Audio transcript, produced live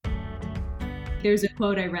There's a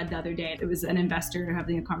quote I read the other day. It was an investor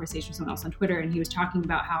having a conversation with someone else on Twitter, and he was talking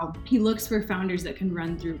about how he looks for founders that can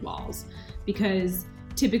run through walls, because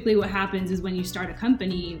typically what happens is when you start a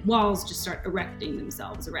company, walls just start erecting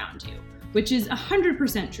themselves around you, which is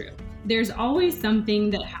 100% true. There's always something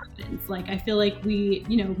that happens. Like, I feel like we,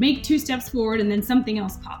 make 2 steps forward and then something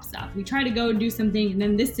else pops up. We try to go and do something and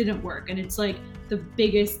then this didn't work. And it's like the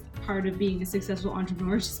biggest part of being a successful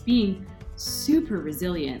entrepreneur is just being super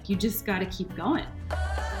resilient. You just got to keep going.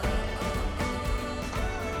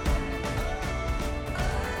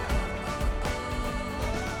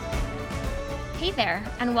 Hey there,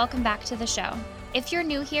 and welcome back to the show. If you're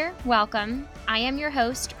new here, welcome. I am your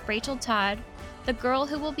host, Rachel Todd, the girl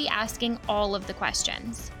who will be asking all of the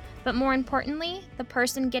questions. But more importantly, the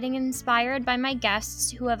person getting inspired by my guests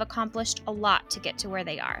who have accomplished a lot to get to where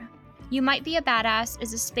they are. You Might Be a Badass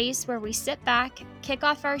is a space where we sit back, kick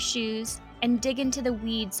off our shoes, and dig into the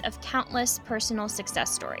weeds of countless personal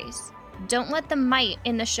success stories. Don't let the might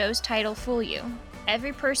in the show's title fool you.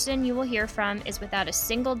 Every person you will hear from is without a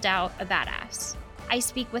single doubt a badass. I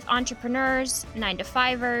speak with entrepreneurs,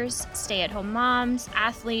 9-to-5ers, stay-at-home moms,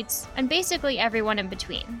 athletes, and basically everyone in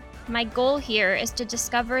between. My goal here is to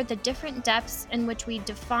discover the different depths in which we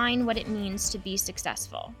define what it means to be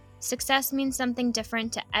successful. Success means something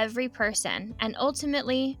different to every person, and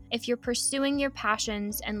ultimately, if you're pursuing your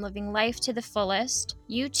passions and living life to the fullest,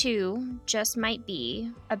 you too just might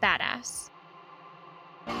be a badass.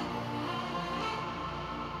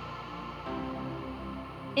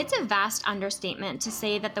 It's a vast understatement to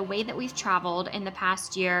say that the way that we've traveled in the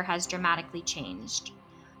past year has dramatically changed.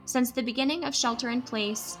 Since the beginning of shelter in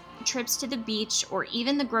place, trips to the beach or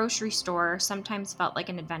even the grocery store sometimes felt like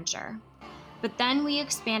an adventure. But then we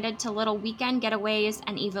expanded to little weekend getaways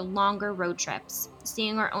and even longer road trips,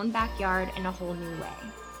 seeing our own backyard in a whole new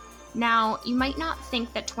way. Now, you might not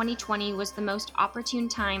think that 2020 was the most opportune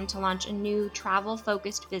time to launch a new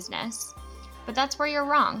travel-focused business, but that's where you're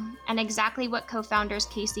wrong, and exactly what co-founders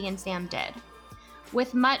Casey and Sam did.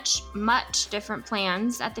 With much different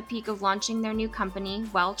plans at the peak of launching their new company,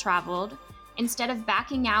 Well Traveled, instead of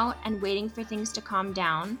backing out and waiting for things to calm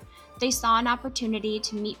down, they saw an opportunity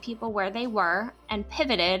to meet people where they were and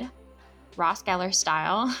pivoted, Ross Geller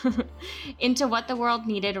style, into what the world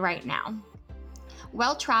needed right now.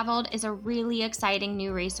 Well Traveled is a really exciting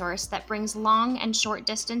new resource that brings long and short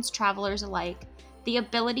distance travelers alike the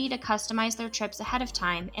ability to customize their trips ahead of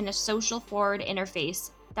time in a social-forward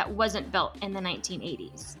interface that wasn't built in the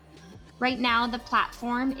 1980s. Right now, the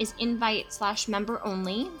platform is invite/member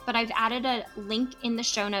only, but I've added a link in the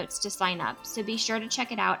show notes to sign up, so be sure to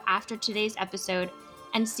check it out after today's episode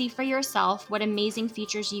and see for yourself what amazing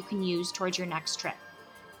features you can use towards your next trip.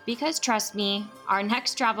 Because trust me, our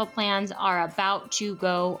next travel plans are about to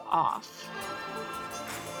go off.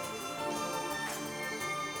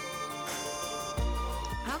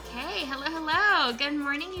 Okay, hello. Good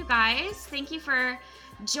morning, you guys. Thank you for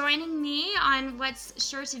joining me on what's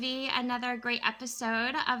sure to be another great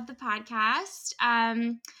episode of the podcast.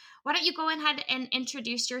 Why don't you go ahead and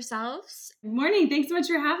introduce yourselves? Good morning. Thanks so much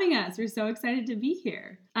for having us. We're so excited to be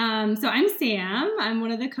here. So I'm Sam. I'm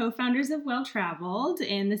one of the co-founders of Well Traveled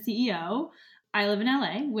and the CEO. I live in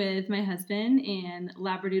LA with my husband and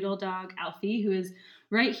Labradoodle dog Alfie, who is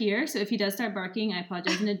right here. So if he does start barking, I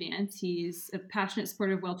apologize in advance. He's a passionate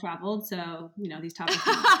supporter of Well Traveled. So, these topics.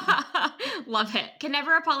 Love it. Can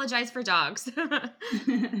never apologize for dogs.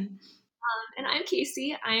 And I'm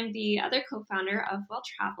Casey. I'm the other co-founder of Well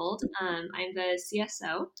Traveled. I'm the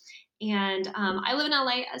CSO. And I live in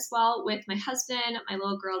LA as well with my husband, my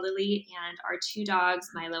little girl Lily, and our 2 dogs,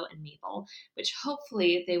 Milo and Mabel, which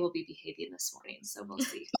hopefully they will be behaving this morning. So we'll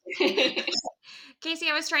see. Casey,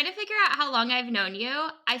 I was trying to figure out how long I've known you.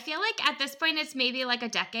 I feel like at this point it's maybe like a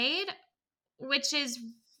decade, which is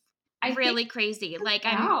really crazy. Like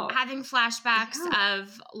wow. I'm having flashbacks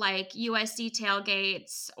of like USC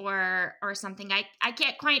tailgates or something. I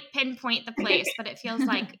can't quite pinpoint the place, but it feels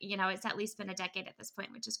like, it's at least been a decade at this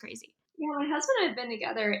point, which is crazy. Yeah, my husband and I have been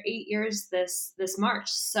together 8 years this March.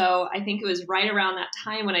 So I think it was right around that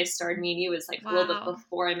time when I started meeting you. It was like a little bit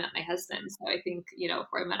before I met my husband. So I think,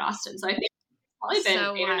 before I met Austin. So I think it's probably been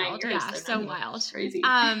so 8 or 9 years. Yeah, so wild. Crazy.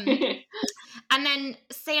 And then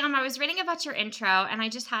Sam, I was reading about your intro and I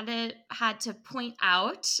just had to point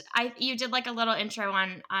out, you did like a little intro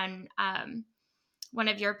on one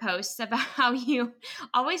of your posts about how you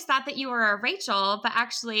always thought that you were a Rachel, but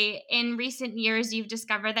actually in recent years, you've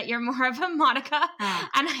discovered that you're more of a Monica.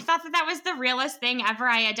 And I thought that was the realest thing ever.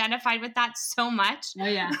 I identified with that so much. Oh,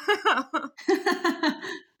 yeah.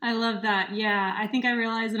 I love that. Yeah. I think I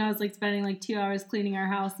realized when I was like spending like 2 hours cleaning our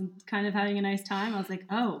house and kind of having a nice time, I was like,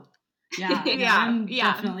 oh, Yeah.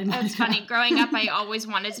 Yeah. Definitely It's funny. Growing up, I always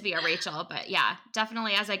wanted to be a Rachel, but yeah,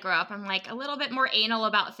 definitely as I grow up, I'm like a little bit more anal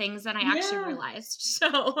about things than I actually realized.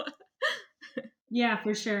 So yeah,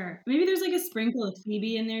 for sure. Maybe there's like a sprinkle of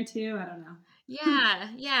Phoebe in there too. I don't know.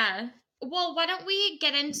 yeah. Well, why don't we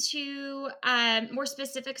get into more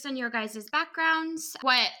specifics on your guys' backgrounds?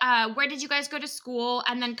 Where did you guys go to school,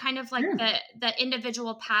 and then kind of like Sure. the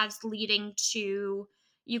individual paths leading to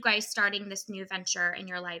you guys starting this new venture in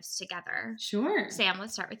your lives together? Sure. Sam,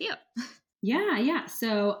 let's start with you. Yeah.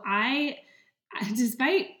 So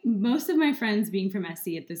despite most of my friends being from SC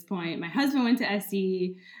at this point, my husband went to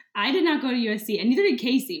SC. I did not go to USC, and neither did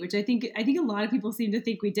Casey, which I think a lot of people seem to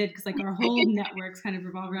think we did because like our whole networks kind of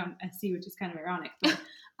revolve around SC, which is kind of ironic. But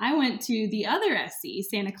I went to the other SC,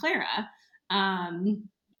 Santa Clara,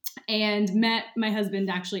 and met my husband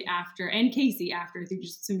actually after, and Casey after, through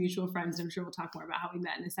just some mutual friends. I'm sure we'll talk more about how we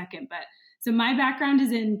met in a second. But so my background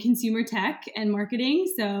is in consumer tech and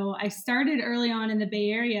marketing. So I started early on in the Bay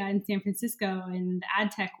Area in San Francisco in the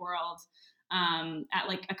ad tech world, at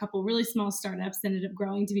like a couple really small startups that ended up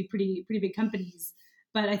growing to be pretty big companies.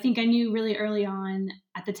 But I think I knew really early on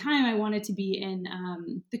at the time I wanted to be in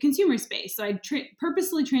the consumer space. So I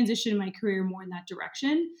purposely transitioned my career more in that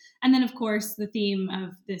direction. And then, of course, the theme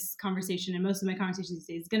of this conversation and most of my conversations these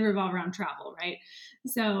days is going to revolve around travel, right?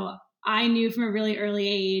 So I knew from a really early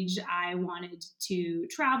age I wanted to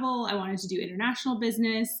travel. I wanted to do international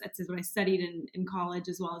business. That's what I studied in college,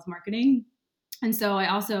 as well as marketing. And so I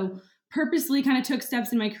also purposely kind of took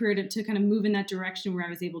steps in my career to kind of move in that direction where I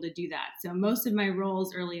was able to do that. So most of my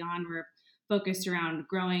roles early on were focused around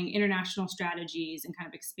growing international strategies and kind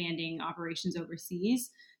of expanding operations overseas.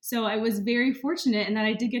 So I was very fortunate in that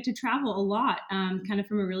I did get to travel a lot, kind of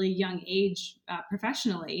from a really young age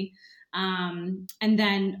professionally. And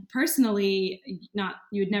then personally, not,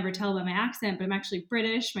 you would never tell by my accent, but I'm actually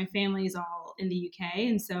British. My family is all in the UK.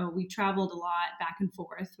 And so we traveled a lot back and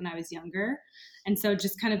forth when I was younger. And so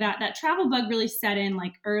just kind of that travel bug really set in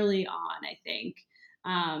like early on, I think.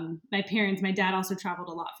 My dad also traveled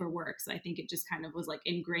a lot for work. So I think it just kind of was like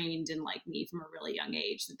ingrained in like me from a really young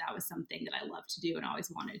age that was something that I loved to do and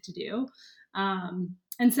always wanted to do.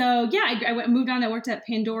 And so, yeah, I moved on. I worked at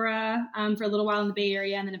Pandora for a little while in the Bay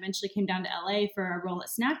Area, and then eventually came down to LA for a role at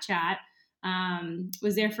Snapchat.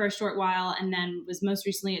 Was there for a short while, and then was most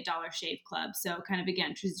recently at Dollar Shave Club. So kind of,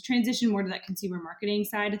 again, transition more to that consumer marketing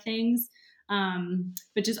side of things.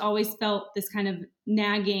 But just always felt this kind of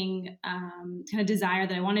nagging kind of desire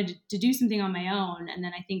that I wanted to do something on my own. And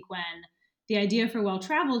then I think when the idea for Well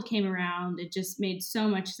Traveled came around, it just made so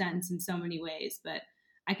much sense in so many ways. But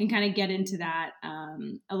I can kind of get into that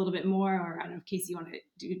a little bit more, or I don't know if Casey, you want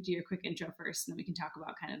to do your quick intro first, and then we can talk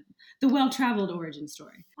about kind of the Well Traveled origin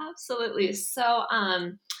story. Absolutely. So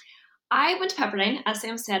I went to Pepperdine, as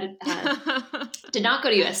Sam said, did not go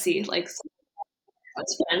to USC, like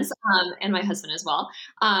close friends, and my husband as well.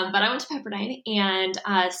 But I went to Pepperdine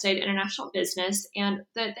and studied international business. And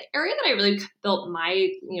the area that I really built my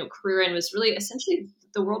career in was really essentially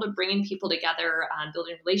the world of bringing people together,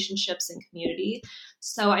 building relationships and community.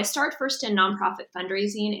 So I started first in nonprofit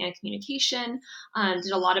fundraising and communication.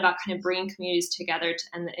 Did a lot about kind of bringing communities together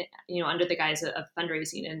under the guise of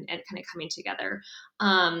fundraising and kind of coming together.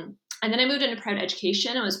 And then I moved into private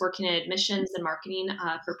education. I was working in admissions and marketing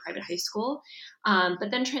for private high school,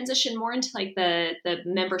 but then transitioned more into like the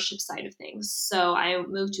membership side of things. So I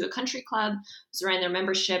moved to a country club, was running their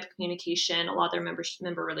membership, communication, a lot of their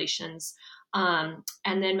member relations.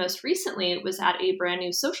 And then most recently was at a brand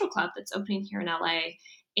new social club that's opening here in LA,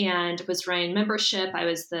 and was running membership. I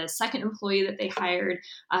was the second employee that they hired.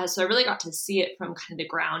 So I really got to see it from kind of the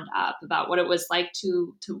ground up about what it was like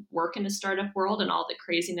to work in a startup world and all the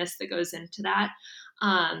craziness that goes into that.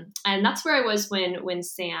 And that's where I was when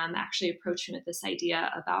Sam actually approached me with this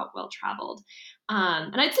idea about Well Traveled.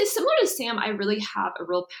 And I'd say similar to Sam, I really have a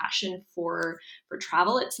real passion for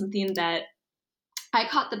travel. It's something that I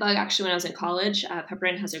caught the bug actually when I was in college.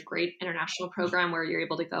 Pepperdine has a great international program where you're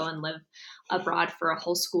able to go and live abroad for a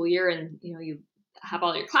whole school year, and you have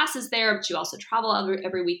all your classes there, but you also travel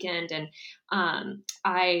every weekend. And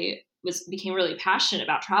I became really passionate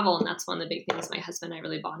about travel, and that's one of the big things my husband and I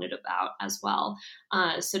really bonded about as well.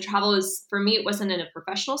 So travel is, for me, it wasn't in a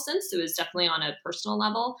professional sense; it was definitely on a personal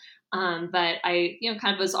level. But I,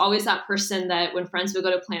 kind of was always that person that when friends would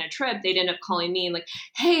go to plan a trip, they'd end up calling me like,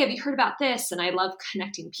 "Hey, have you heard about this?" And I love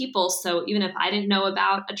connecting people. So even if I didn't know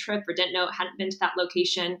about a trip or hadn't been to that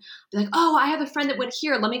location, I'd be like, "Oh, I have a friend that went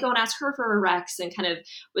here. Let me go and ask her for a Rex," and kind of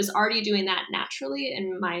was already doing that naturally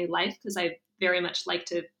in my life because I very much like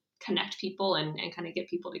to connect people and kind of get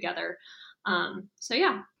people together. So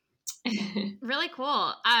yeah. Really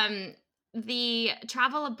cool. the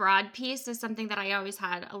travel abroad piece is something that I always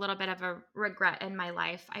had a little bit of a regret in my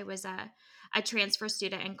life. I was a transfer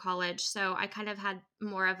student in college, so I kind of had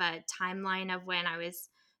more of a timeline of when I was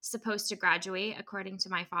supposed to graduate, according to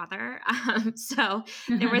my father. So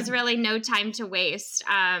there was really no time to waste.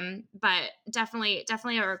 But definitely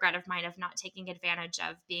a regret of mine of not taking advantage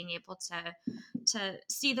of being able to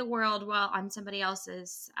see the world while on somebody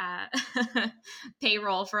else's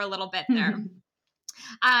payroll for a little bit there.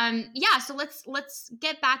 Yeah, so let's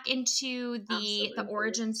get back into the Absolutely.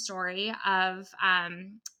 origin story of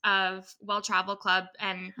Well Travel Club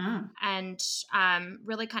and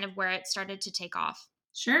really kind of where it started to take off.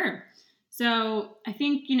 Sure. So I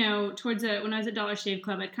think, towards when I was at Dollar Shave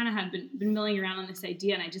Club, I'd kind of had been milling around on this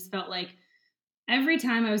idea, and I just felt like every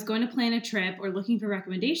time I was going to plan a trip or looking for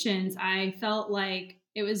recommendations, I felt like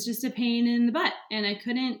it was just a pain in the butt, and I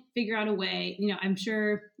couldn't figure out a way. I'm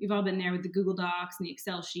sure you've all been there with the Google Docs and the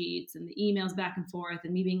Excel sheets and the emails back and forth,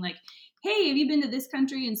 and me being like, hey, have you been to this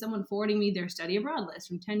country? And someone forwarding me their study abroad list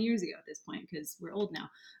from 10 years ago at this point, because we're old now.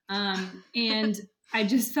 And I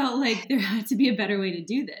just felt like there had to be a better way to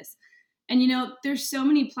do this. And, there's so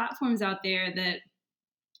many platforms out there that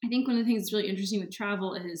I think one of the things that's really interesting with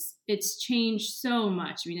travel is it's changed so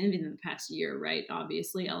much. I mean, even in the past year, right?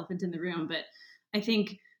 Obviously, elephant in the room. But I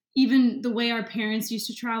think even the way our parents used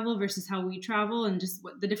to travel versus how we travel, and just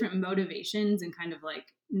what the different motivations and kind of like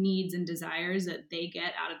needs and desires that they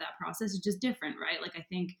get out of that process is just different, right? Like, I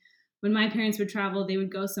think when my parents would travel, they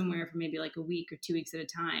would go somewhere for maybe like a week or 2 weeks at a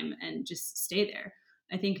time and just stay there.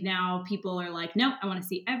 I think now people are like, no, I want to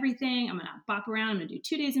see everything. I'm going to bop around. I'm going to do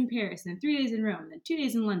 2 days in Paris and then 3 days in Rome and then 2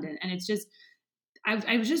 days in London. And it's just,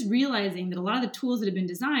 I was just realizing that a lot of the tools that have been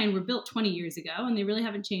designed were built 20 years ago and they really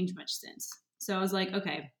haven't changed much since. So I was like,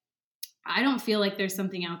 okay, I don't feel like there's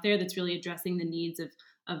something out there that's really addressing the needs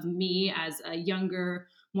of me as a younger,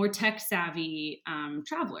 more tech savvy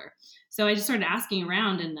traveler. So I just started asking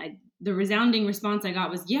around, and the resounding response I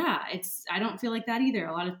got was, yeah, I don't feel like that either.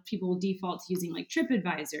 A lot of people will default to using like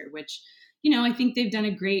TripAdvisor, which, I think they've done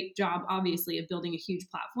a great job, obviously, of building a huge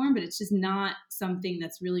platform, but it's just not something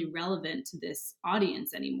that's really relevant to this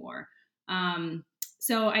audience anymore.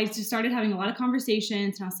 So I just started having a lot of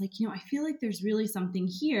conversations, and I was like, I feel like there's really something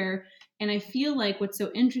here. And I feel like what's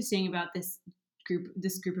so interesting about this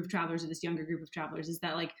group of travelers, or this younger group of travelers, is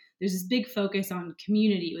that like there's this big focus on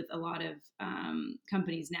community with a lot of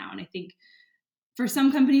companies now. And I think for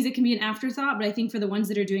some companies it can be an afterthought, but I think for the ones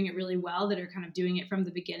that are doing it really well, that are kind of doing it from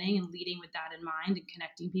the beginning and leading with that in mind and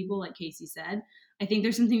connecting people, like Casey said, I think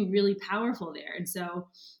there's something really powerful there. And so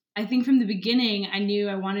I think from the beginning, I knew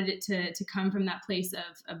I wanted it to come from that place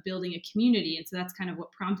of building a community. And so that's kind of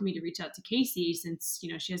what prompted me to reach out to Casey, since,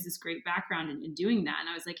 she has this great background in doing that. And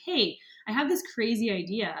I was like, hey, I have this crazy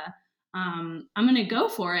idea. I'm going to go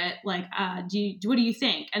for it. Like, what do you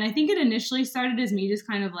think? And I think it initially started as me just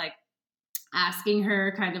kind of like asking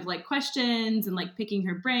her kind of like questions and like picking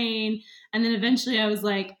her brain. And then eventually I was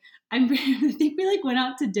like, I think we like went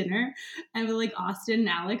out to dinner and with like Austin and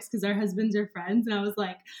Alex, because our husbands are friends. And I was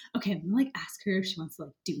like, okay, I'm gonna like ask her if she wants to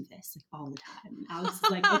like do this like all the time. And Alex is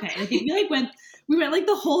like, okay. And I think we went like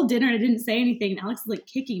the whole dinner and I didn't say anything. And Alex is like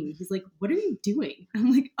kicking me. He's like, what are you doing? And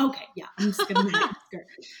I'm like, okay, yeah, I'm just gonna ask her.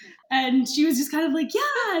 And she was just kind of like,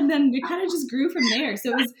 yeah. And then it kind of just grew from there.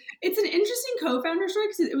 So it's an interesting co-founder story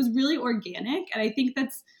because it was really organic. And I think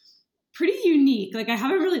that's pretty unique. Like I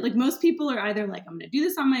haven't really, like most people are either like, I'm going to do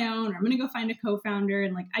this on my own or I'm going to go find a co-founder.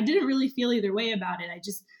 And like, I didn't really feel either way about it.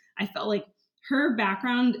 I felt like her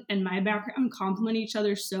background and my background complement each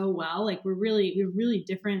other so well. Like we're really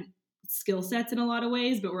different skill sets in a lot of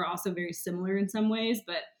ways, but we're also very similar in some ways.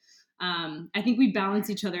 But I think we balance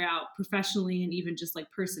each other out professionally and even just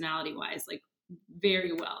like personality wise, like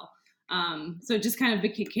very well. So it just kind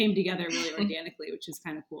of came together really organically, which is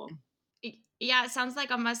kind of cool. Yeah, it sounds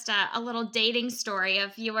like almost a little dating story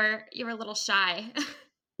of you were a little shy.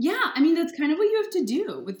 Yeah, I mean that's kind of what you have to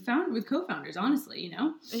do with co-founders, honestly,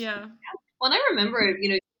 Yeah. Well, and I remember,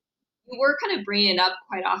 you were kind of bringing it up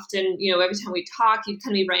quite often. Every time we talk, you'd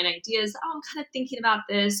kind of be writing ideas. Oh, I'm kind of thinking about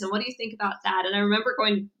this, and what do you think about that? And I remember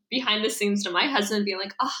going behind the scenes to my husband, being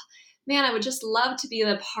like, oh, man, I would just love to be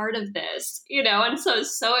a part of this, and so I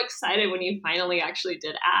was so excited when you finally actually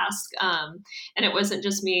did ask. And it wasn't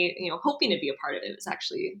just me, hoping to be a part of it. It was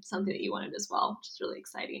actually something that you wanted as well, which is really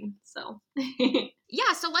exciting. So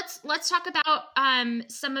yeah, so let's talk about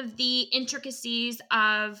some of the intricacies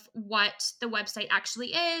of what the website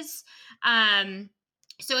actually is.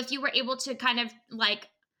 So if you were able to kind of like,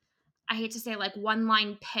 I hate to say like one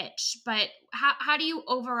line pitch, but how do you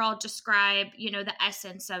overall describe, the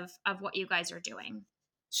essence of what you guys are doing?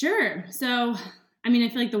 Sure. So I mean, I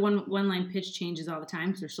feel like the one line pitch changes all the time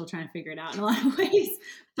because we're still trying to figure it out in a lot of ways.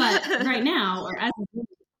 But right now, or as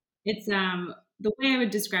it's the way I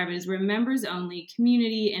would describe it is we're a members only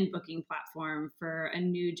community and booking platform for a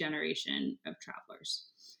new generation of travelers.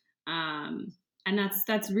 And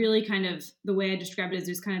that's really kind of the way I describe it is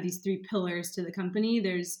there's kind of these three pillars to the company.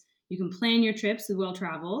 There's you can plan your trips with Well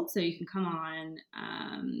Traveled, so you can come on.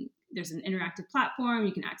 There's an interactive platform.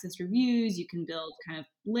 You can access reviews. You can build kind of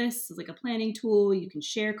lists like a planning tool. You can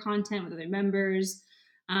share content with other members,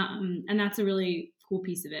 and that's a really cool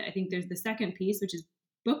piece of it. I think there's the second piece, which is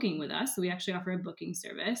booking with us. So we actually offer a booking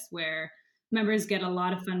service where members get a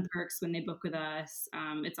lot of fun perks when they book with us.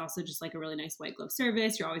 It's also just like a really nice white glove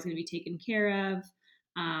service. You're always going to be taken care of.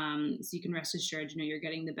 So you can rest assured, you're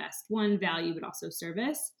getting the best value, but also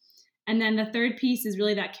service. And then the third piece is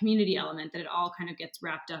really that community element that it all kind of gets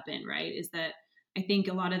wrapped up in, right? Is that I think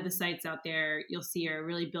a lot of the sites out there you'll see are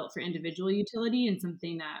really built for individual utility, and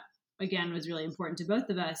something that again was really important to both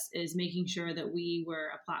of us is making sure that we were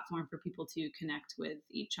a platform for people to connect with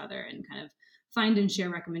each other and kind of find and share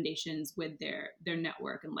recommendations with their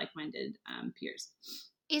network and like-minded peers.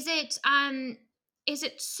 Is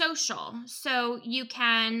it social, so you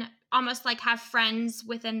can almost like have friends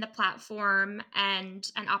within the platform and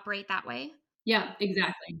operate that way? Yeah,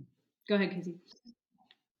 exactly. Go ahead, Casey.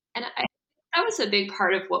 And that was a big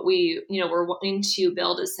part of what we, were wanting to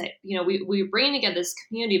build is that, we bring together this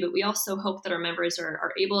community, but we also hope that our members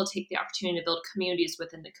are able to take the opportunity to build communities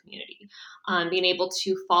within the community, being able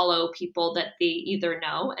to follow people that they either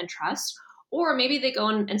know and trust, or maybe they go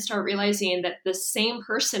and start realizing that the same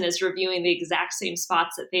person is reviewing the exact same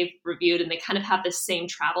spots that they've reviewed and they kind of have the same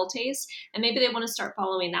travel taste. And maybe they want to start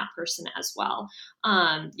following that person as well.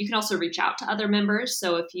 You can also reach out to other members.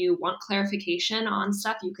 So if you want clarification on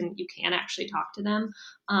stuff, you can actually talk to them.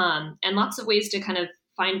 And lots of ways to kind of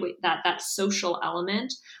find that social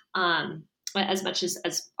element as much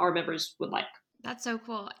as our members would like. That's so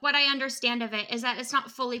cool. What I understand of it is that it's not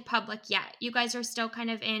fully public yet. You guys are still kind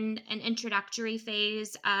of in an introductory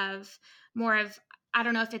phase of more of, I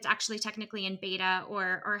don't know if it's actually technically in beta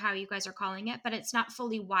or how you guys are calling it, but it's not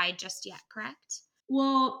fully wide just yet, correct?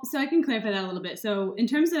 Well, so I can clarify that a little bit. So in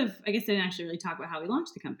terms of, I guess I didn't actually really talk about how we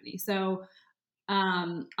launched the company. So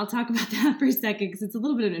I'll talk about that for a second because it's a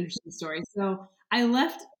little bit of an interesting story. So I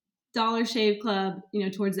left Dollar Shave Club,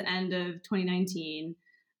 towards the end of 2019.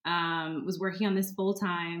 Was working on this full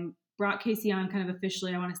time, brought Casey on kind of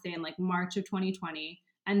officially, I want to say in like March of 2020.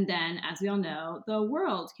 And then, as we all know, the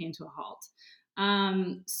world came to a halt.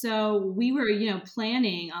 So we were,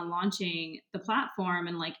 planning on launching the platform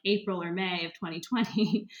in like April or May of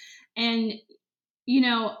 2020. And,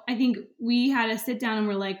 I think we had to sit down and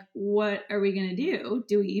we're like, what are we going to do?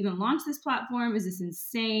 Do we even launch this platform? Is this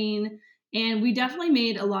insane? And we definitely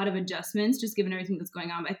made a lot of adjustments just given everything that's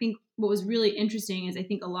going on. But I think what was really interesting is I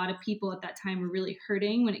think a lot of people at that time were really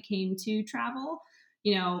hurting when it came to travel.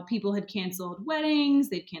 People had canceled weddings,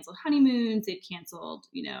 they'd canceled honeymoons, they'd canceled,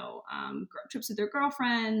 trips with their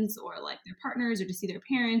girlfriends or like their partners or to see their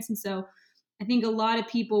parents. And so I think a lot of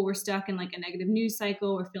people were stuck in like a negative news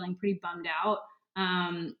cycle or feeling pretty bummed out.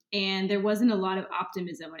 And there wasn't a lot of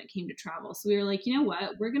optimism when it came to travel. So we were like, you know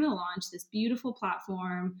what, we're going to launch this beautiful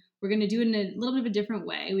platform. We're going to do it in a little bit of a different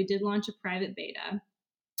way. We did launch a private beta.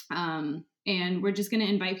 And we're just going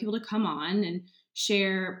to invite people to come on and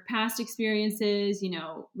share past experiences,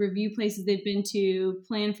 review places they've been to,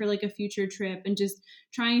 plan for like a future trip, and just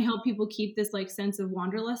try and help people keep this like sense of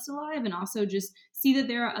wanderlust alive, and also just see that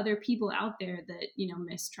there are other people out there that,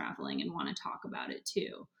 miss traveling and want to talk about it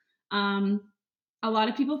too. A lot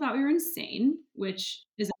of people thought we were insane, which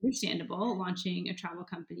is understandable, launching a travel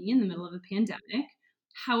company in the middle of a pandemic.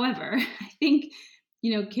 However, I think,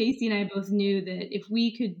 Casey and I both knew that if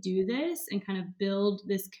we could do this and kind of build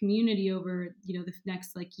this community over, the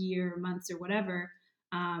next like year, months or whatever,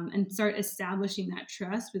 and start establishing that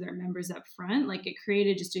trust with our members up front, like it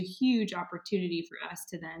created just a huge opportunity for us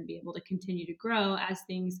to then be able to continue to grow as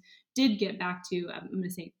things did get back to, I'm going to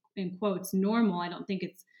say in quotes, normal. I don't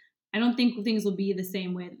think things will be the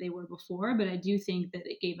same way that they were before, but I do think that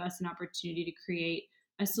it gave us an opportunity to create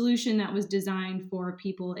a solution that was designed for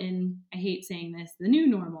people in, I hate saying this, the new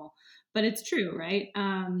normal, but it's true, right?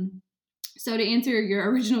 So to answer your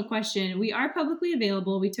original question, we are publicly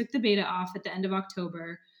available. We took the beta off at the end of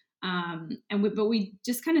October. But we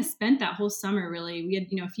just kind of spent that whole summer, really. We had,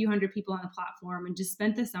 a few hundred people on the platform and just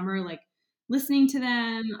spent the summer like listening to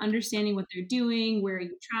them, understanding what they're doing, where are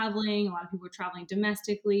you traveling? A lot of people are traveling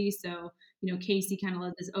domestically. So, Casey kind of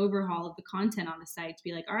led this overhaul of the content on the site to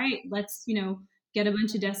be like, all right, let's, get a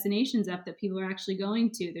bunch of destinations up that people are actually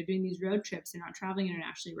going to. They're doing these road trips. They're not traveling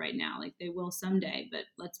internationally right now. Like they will someday, but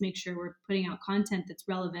let's make sure we're putting out content that's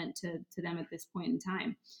relevant to them at this point in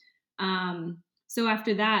time. So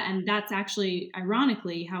after that, and that's actually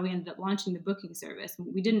ironically how we ended up launching the booking service.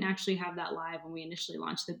 We didn't actually have that live when we initially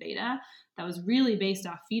launched the beta. That was really based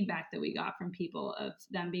off feedback that we got from people of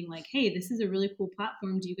them being like, hey, this is a really cool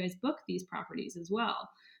platform. Do you guys book these properties as well?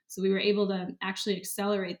 So we were able to actually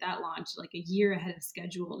accelerate that launch like a year ahead of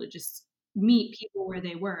schedule to just meet people where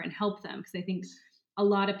they were and help them. Because I think a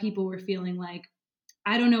lot of people were feeling like,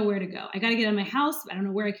 I don't know where to go. I got to get out of my house. I don't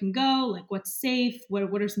know where I can go. Like what's safe?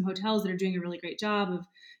 What are some hotels that are doing a really great job of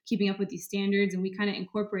keeping up with these standards? And we kind of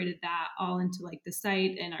incorporated that all into like the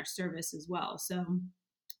site and our service as well. So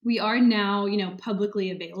we are now, publicly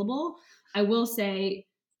available. I will say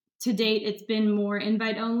to date, it's been more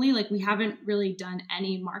invite only. Like we haven't really done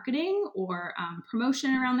any marketing or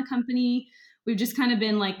promotion around the company. We've just kind of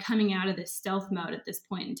been like coming out of this stealth mode at this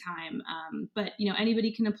point in time. But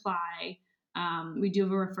anybody can apply. We do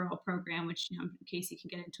have a referral program, which Casey can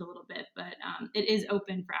get into a little bit, but it is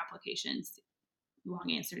open for applications.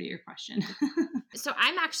 Long answer to your question. So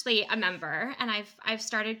I'm actually a member, and I've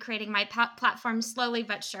started creating my platform slowly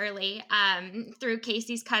but surely through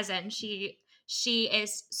Casey's cousin. She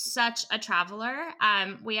is such a traveler.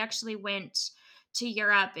 We actually went to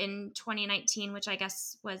Europe in 2019, which I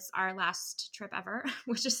guess was our last trip ever,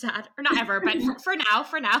 which is sad, or not ever, but for now.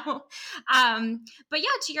 But yeah,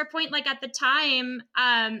 to your point, like at the time,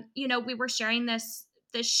 we were sharing this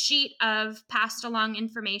sheet of passed along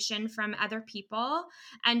information from other people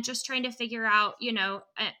and just trying to figure out,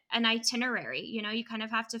 an itinerary. You kind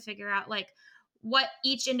of have to figure out like what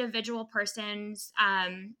each individual person's,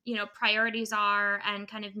 priorities are and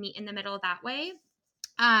kind of meet in the middle that way.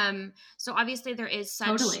 So obviously there is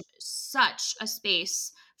such a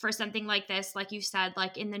space for something like this, like you said,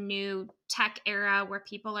 like in the new tech era where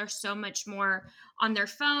people are so much more on their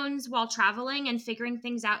phones while traveling and figuring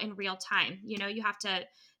things out in real time. You have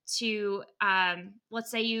to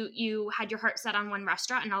let's say you had your heart set on one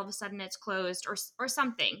restaurant and all of a sudden it's closed or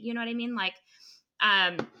something, you know what I mean? Like,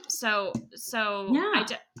 so yeah.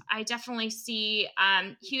 I definitely see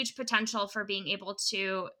huge potential for being able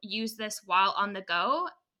to use this while on the go,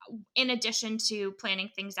 in addition to planning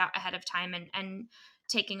things out ahead of time and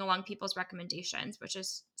taking along people's recommendations, which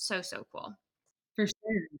is so cool. For sure.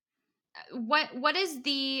 What is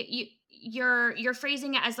you're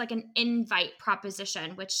phrasing it as like an invite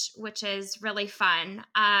proposition, which is really fun.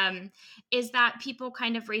 Is that people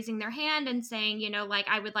kind of raising their hand and saying, like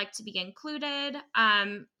I would like to be included?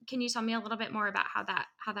 Can you tell me a little bit more about how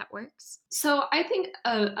that works? So I think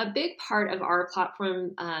a big part of our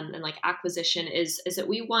platform and like acquisition is that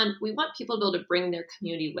we want people to be able to bring their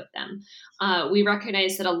community with them. We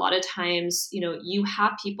recognize that a lot of times, you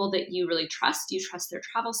have people that you really trust. You trust their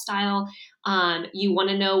travel style. You want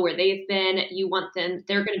to know where they've been. You want them.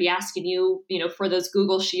 They're going to be asking you, for those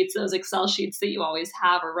Google Sheets, those Excel sheets that you always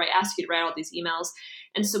have, or ask you to write all these emails.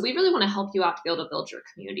 And so we really want to help you out to be able to build your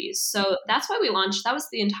communities. So that's why we launched. That was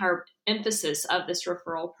the entire emphasis of this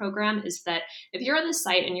referral program, is that if you're on the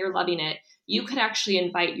site and you're loving it, you could actually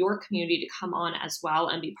invite your community to come on as well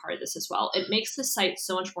and be part of this as well. It makes the site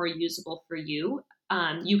so much more usable for you.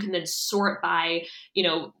 You can then sort by,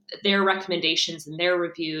 their recommendations and their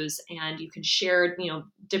reviews, and you can share,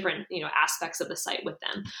 different, aspects of the site with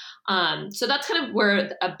them. So that's kind of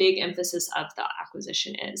where a big emphasis of the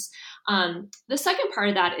acquisition is. The second part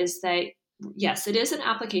of that is that, yes, it is an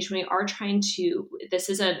application. We are this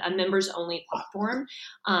is a members only platform.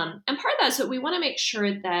 And part of that is that we want to make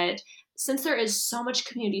sure that since there is so much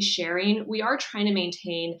community sharing, we are trying to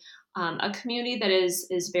maintain a community that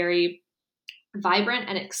is very vibrant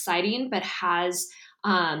and exciting, but has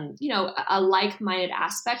a like-minded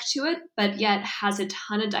aspect to it, but yet has a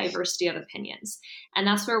ton of diversity of opinions. And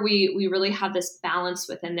that's where we really have this balance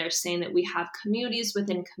within there, saying that we have communities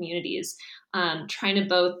within communities, trying to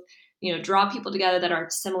both draw people together that are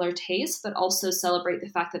similar tastes, but also celebrate the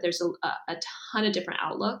fact that there's a ton of different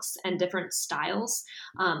outlooks and different styles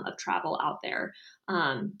of travel out there.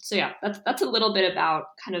 So yeah, that's a little bit about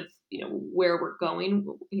kind of where we're going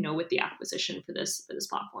with the acquisition for this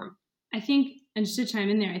platform. I think, and just to chime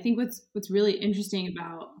in there, I think what's really interesting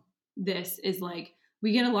about this is like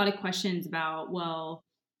we get a lot of questions about, well,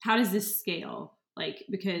 how does this scale? Like,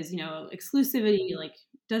 because exclusivity like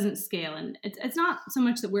doesn't scale, and it's not so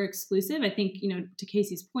much that we're exclusive. I think to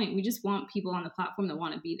Casey's point, we just want people on the platform that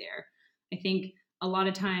want to be there. I think a lot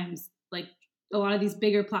of times, like a lot of these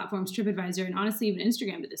bigger platforms, TripAdvisor, and honestly even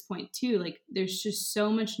Instagram at this point too, like there's just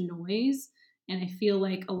so much noise. And I feel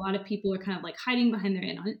like a lot of people are kind of like hiding behind their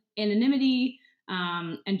anonymity.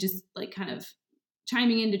 and just like kind of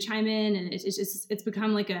chiming in to chime in. And it's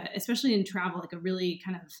become like especially in travel, like a really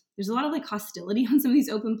kind of, there's a lot of like hostility on some of these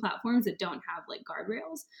open platforms that don't have like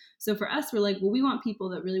guardrails. So for us, we're like, well, we want people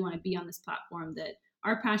that really want to be on this platform, that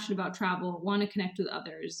are passionate about travel, want to connect with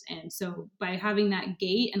others. And so by having that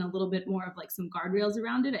gate and a little bit more of like some guardrails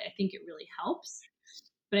around it, I think it really helps.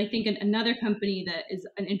 But I think another company that is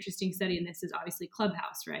an interesting study in this is obviously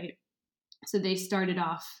Clubhouse, right? So they started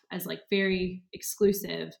off as like very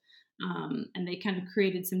exclusive, and they kind of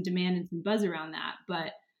created some demand and some buzz around that.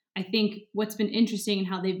 But I think what's been interesting and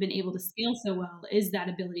how they've been able to scale so well is that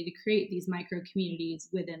ability to create these micro communities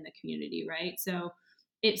within the community, right? So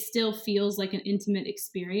it still feels like an intimate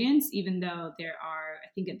experience, even though there are, I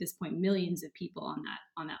think at this point, millions of people on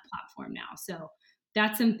that platform now. So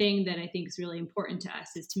that's something that I think is really important to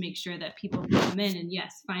us, is to make sure that people come in and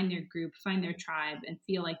yes, find their group, find their tribe, and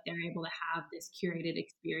feel like they're able to have this curated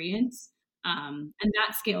experience. And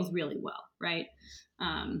that scales really well, right?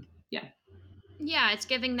 Yeah. Yeah, it's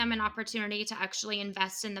giving them an opportunity to actually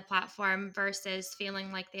invest in the platform versus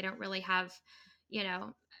feeling like they don't really have, you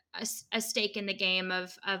know, a stake in the game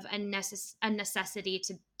of a necessity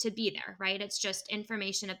to be there, right? It's just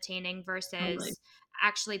information obtaining Totally. versus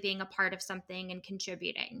actually being a part of something and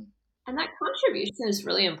contributing. And that contribution is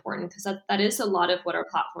really important because that is a lot of what our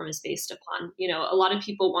platform is based upon. You know, a lot of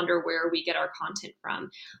people wonder where we get our content from.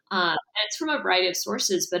 And it's from a variety of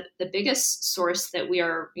sources, but the biggest source that we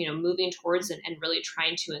are, moving towards and really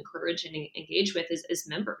trying to encourage and engage with is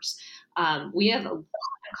members. We have a lot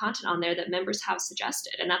of content on there that members have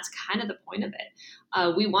suggested, and that's kind of the point of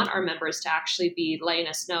it. We want our members to actually be letting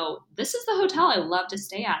us know, this is the hotel I love to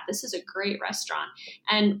stay at. This is a great restaurant.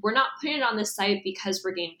 And we're not putting it on this site because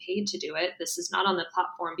we're getting paid to do it. This is not on the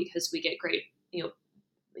platform because we get great,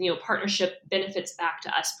 partnership benefits back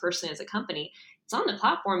to us personally as a company. It's on the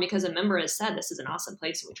platform because a member has said this is an awesome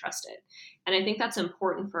place and we trust it. And I think that's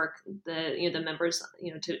important for the members,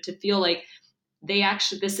 to feel like they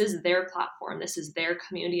actually, this is their platform, this is their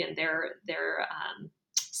community and their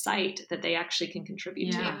site that they actually can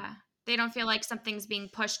contribute to. Yeah. They don't feel like something's being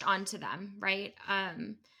pushed onto them, right?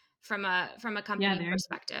 From a company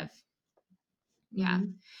perspective. Yeah.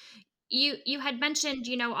 Mm-hmm. You had mentioned,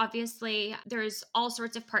 obviously there's all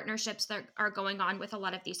sorts of partnerships that are going on with a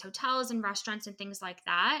lot of these hotels and restaurants and things like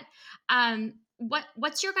that.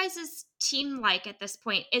 What's your guys' team like at this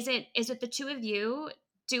point? Is it the two of you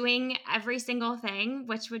doing every single thing,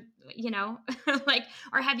 which would, like,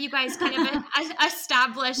 or have you guys kind of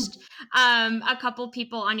established a couple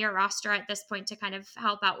people on your roster at this point to kind of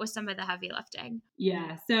help out with some of the heavy lifting?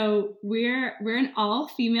 Yeah, so we're an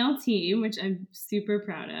all-female team, which I'm super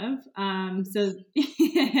proud of. So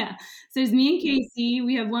yeah, so it's me and Casey.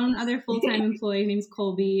 We have one other full-time employee named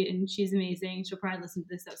Colby, and she's amazing. She'll probably listen to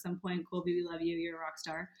this at some point. Colby, we love you. You're a rock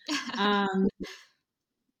star.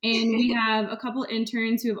 And we have a couple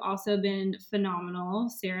interns who have also been phenomenal,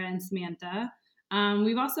 Sarah and Samantha.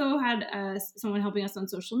 We've also had someone helping us on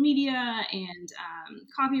social media and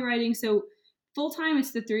copywriting. So full-time,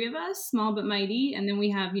 it's the three of us, small but mighty. And then we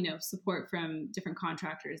have, support from different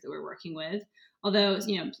contractors that we're working with. Although,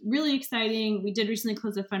 really exciting. We did recently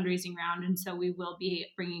close a fundraising round. And so we will be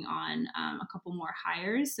bringing on a couple more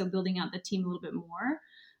hires. So building out the team a little bit more.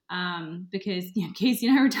 Because Casey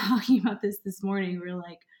and I were talking about this morning. We were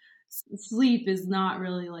like, sleep is not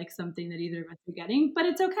really like something that either of us are getting, but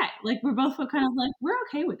it's okay. Like we're both kind of like, we're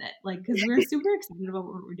okay with it. Like, cause we're super excited about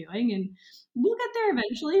what we're doing and we'll get there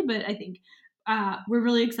eventually. But I think we're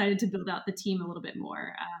really excited to build out the team a little bit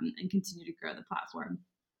more and continue to grow the platform.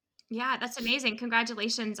 Yeah, that's amazing.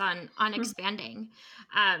 Congratulations on expanding.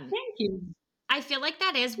 Thank you. I feel like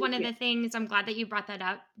that is one of the things, I'm glad that you brought that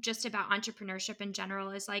up, just about entrepreneurship in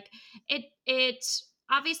general, is like it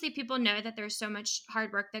obviously people know that there's so much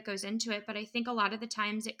hard work that goes into it, but I think a lot of the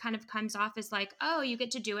times it kind of comes off as like, oh, you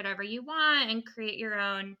get to do whatever you want and create your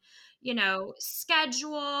own,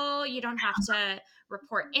 schedule. You don't have to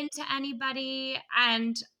report into anybody.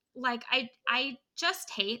 And like, I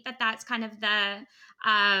just hate that that's kind of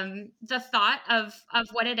the thought of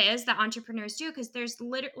what it is that entrepreneurs do, because there's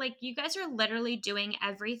literally, like, you guys are literally doing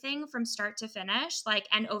everything from start to finish, like,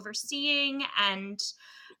 and overseeing and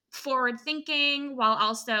forward thinking while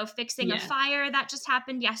also fixing a fire that just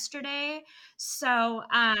happened yesterday. So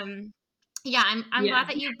yeah, I'm glad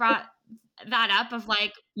that you brought that up of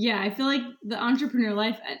like, I feel like the entrepreneur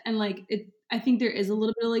life and like it, I think there is a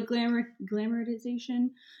little bit of like glamorization.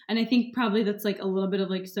 And I think probably that's like a little bit of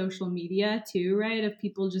like social media too, right? Of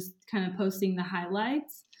people just kind of posting the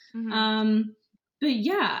highlights. mm-hmm. But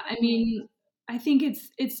yeah, I mean, I think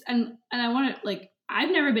it's, and I want to like,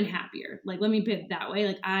 I've never been happier. Like, let me put it that way.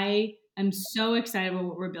 Like I am so excited about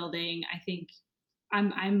what we're building. I think I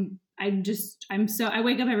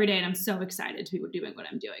wake up every day and I'm so excited to be doing what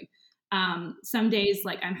I'm doing. Some days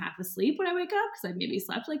like I'm half asleep when I wake up because I maybe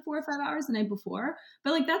slept like 4 or 5 hours the night before,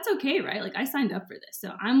 but like that's okay, right? Like I signed up for this,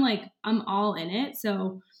 so I'm all in it.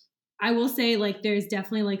 So I will say like there's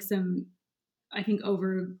definitely like some, I think,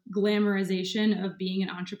 over glamorization of being an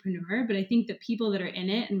entrepreneur, but I think the people that are in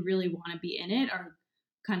it and really want to be in it are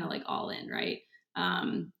kind of like all in, right?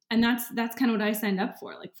 And that's kind of what I signed up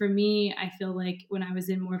for. Like for me, I feel like when I was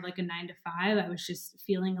in more of like a 9 to 5, I was just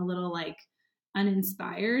feeling a little like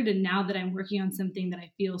uninspired. And now that I'm working on something that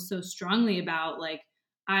I feel so strongly about, like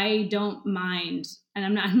I don't mind,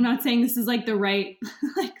 and I'm not saying this is like the right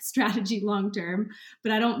like strategy long term,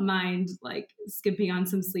 but I don't mind like skipping on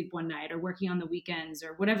some sleep one night or working on the weekends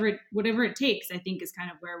or whatever it takes, I think is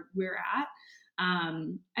kind of where we're at.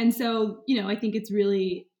 And so, I think it's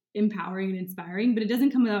really empowering and inspiring, but it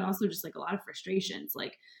doesn't come without also just like a lot of frustrations.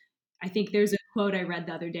 Like I think there's a quote I read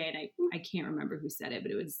the other day, and I can't remember who said it,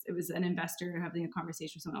 but it was an investor having a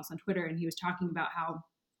conversation with someone else on Twitter, and he was talking about how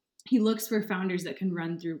he looks for founders that can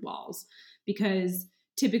run through walls, because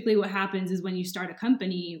typically what happens is when you start a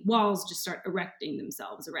company, walls just start erecting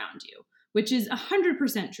themselves around you, which is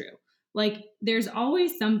 100% true. Like there's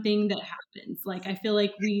always something that happens. Like I feel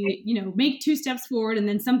like we, make 2 steps forward and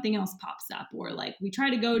then something else pops up, or like we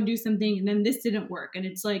try to go and do something and then this didn't work. And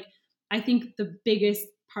it's like, I think the biggest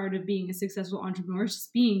part of being a successful entrepreneur is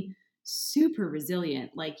just being super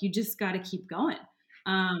resilient. Like you just got to keep going.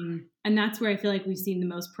 And that's where I feel like we've seen the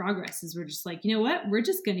most progress, is we're just like, you know what, we're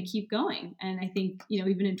just going to keep going. And I think,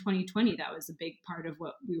 even in 2020, that was a big part of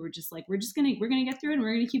what we were just like, we're going to get through it and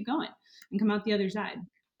we're going to keep going and come out the other side.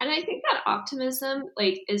 And I think that optimism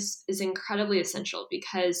like is incredibly essential,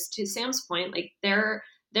 because to Sam's point, like there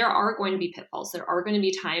are going to be pitfalls. There are going to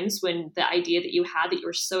be times when the idea that you had that you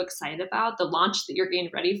were so excited about, the launch that you're getting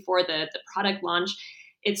ready for, the product launch,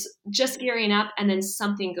 it's just gearing up and then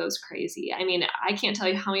something goes crazy. I mean, I can't tell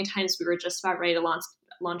you how many times we were just about ready to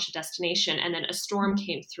launch a destination and then a storm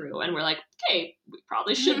came through and we're like, okay, we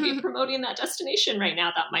probably shouldn't be promoting that destination right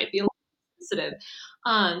now. That might be a little sensitive.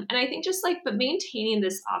 And I think just like, but maintaining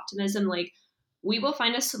this optimism, like we will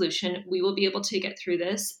find a solution. We will be able to get through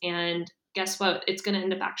this. And guess what? It's going to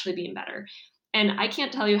end up actually being better. And I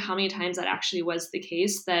can't tell you how many times that actually was the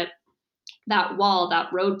case, that wall, that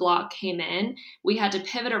roadblock came in. We had to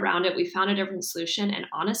pivot around it. We found a different solution. And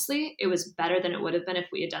honestly, it was better than it would have been if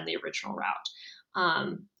we had done the original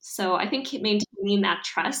route. So I think maintaining that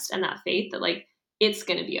trust and that faith that like, it's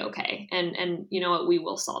going to be okay. And you know what, we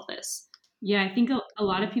will solve this. Yeah. I think a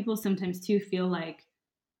lot of people sometimes too feel like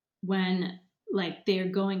when like they're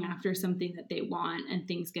going after something that they want and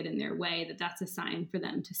things get in their way, that's a sign for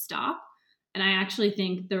them to stop. And I actually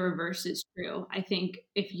think the reverse is true. I think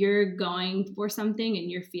if you're going for something and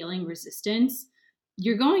you're feeling resistance,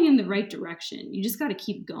 you're going in the right direction. You just got to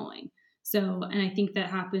keep going. So, and I think that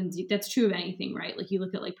happens, that's true of anything, right? Like you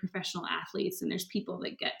look at like professional athletes and there's people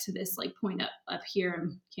that get to this like point up here.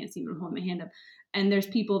 I can't seem to hold my hand up. And there's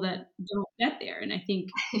people that don't get there. And I think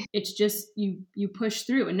it's just, you push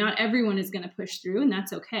through, and not everyone is going to push through, and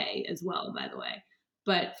that's okay as well, by the way.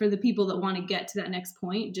 But for the people that want to get to that next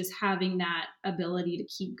point, just having that ability to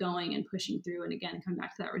keep going and pushing through, and again, come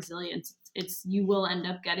back to that resilience, you will end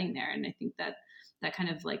up getting there. And I think that kind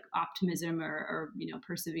of like optimism or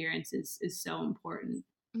perseverance is so important.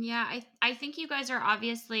 Yeah, I think you guys are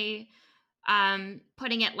obviously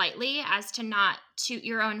putting it lightly as to not toot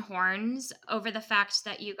your own horns over the fact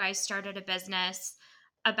that you guys started a business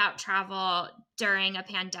about travel during a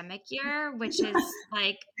pandemic year, which is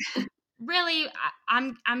like really,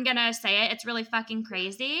 I'm gonna say it, it's really fucking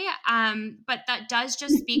crazy. But that does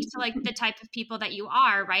just speak to like the type of people that you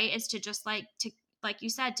are, right? Is to just like you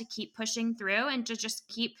said, to keep pushing through and to just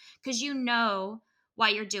keep, because why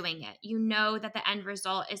you're doing it. You know that the end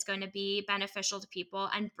result is going to be beneficial to people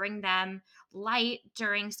and bring them light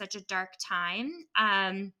during such a dark time.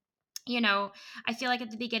 I feel like at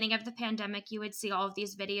the beginning of the pandemic, you would see all of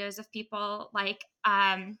these videos of people like,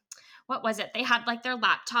 what was it? They had like their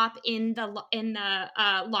laptop in the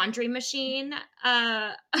laundry machine,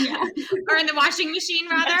 or in the washing machine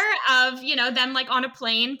rather, of, them like on a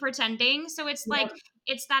plane pretending. So it's like,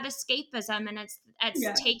 it's that escapism, and it's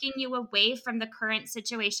taking you away from the current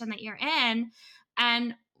situation that you're in.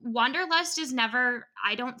 And wanderlust is never,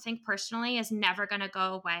 I don't think personally, is never going to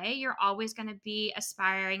go away. You're always going to be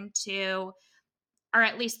aspiring to, or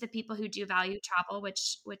at least the people who do value travel,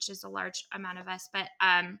 which is a large amount of us. But,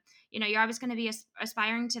 you're always going to be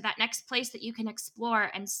aspiring to that next place that you can explore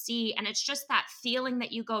and see. And it's just that feeling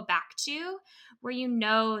that you go back to where you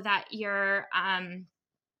know that you're,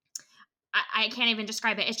 I can't even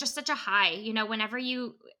describe it. It's just such a high, whenever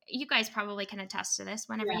you guys probably can attest to this.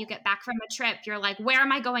 Whenever you get back from a trip, you're like, where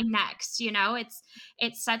am I going next?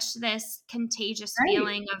 It's such this contagious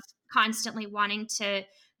feeling of constantly wanting to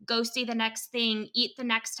go see the next thing, eat the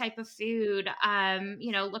next type of food,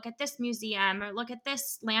 look at this museum or look at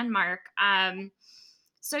this landmark.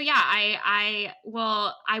 So yeah, I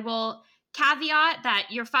will caveat that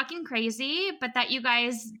you're fucking crazy, but that you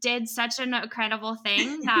guys did such an incredible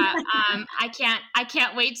thing that I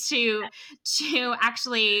can't wait to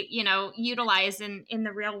actually, utilize in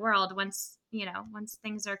the real world once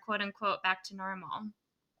things are quote unquote back to normal.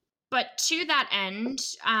 But to that end,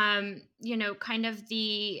 kind of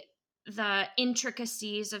the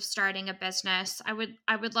intricacies of starting a business, I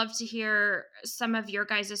would love to hear some of your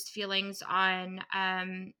guys' feelings on,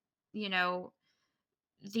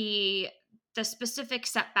 the specific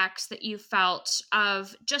setbacks that you felt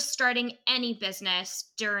of just starting any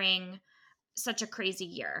business during such a crazy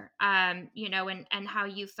year, and how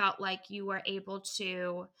you felt like you were able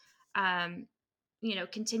to,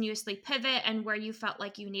 continuously pivot, and where you felt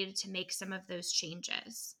like you needed to make some of those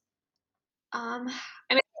changes. I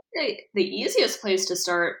mean, the easiest place to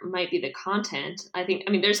start might be the content. I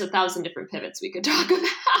mean, there's 1,000 different pivots we could talk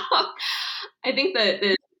about. I think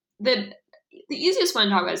the easiest one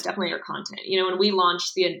to talk about is definitely our content. When we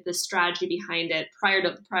launched, the strategy behind it prior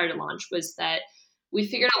to launch was that we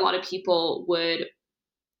figured a lot of people would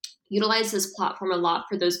utilize this platform a lot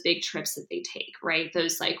for those big trips that they take, right?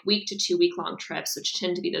 Those like week to 2 week long trips, which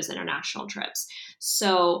tend to be those international trips.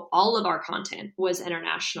 So all of our content was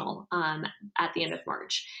international at the end of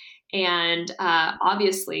March. And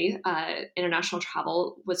obviously, international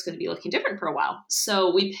travel was going to be looking different for a while.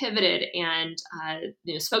 So we pivoted and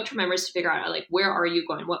spoke to members to figure out, like, where are you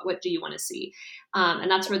going? What do you want to see? And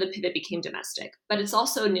that's where the pivot became domestic. But it's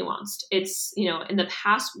also nuanced. It's, in the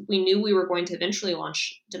past, we knew we were going to eventually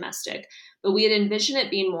launch domestic, but we had envisioned it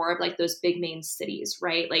being more of like those big main cities,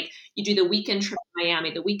 right? Like you do the weekend trip in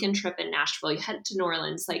Miami, the weekend trip in Nashville, you head to New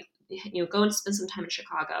Orleans, like, go and spend some time in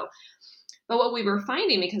Chicago. But what we were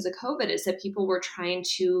finding because of COVID is that people were trying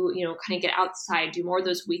to, kind of get outside, do more of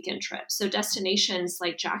those weekend trips. So destinations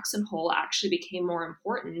like Jackson Hole actually became more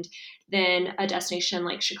important than a destination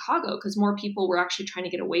like Chicago because more people were actually trying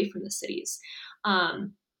to get away from the cities.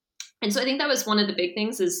 And so I think that was one of the big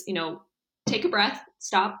things is, take a breath,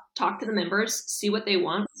 stop, talk to the members, see what they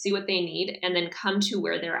want, see what they need, and then come to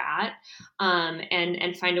where they're at,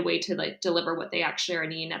 and find a way to like deliver what they actually are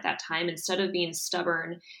needing at that time instead of being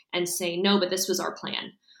stubborn and saying, no, but this was our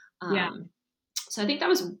plan. So I think that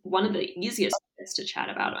was one of the easiest bits to chat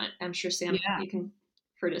about. I'm sure, Sam, you can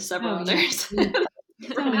refer to several others.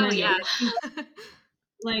 Yeah.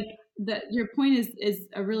 Like your point is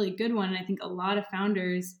a really good one. And I think a lot of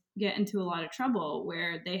founders get into a lot of trouble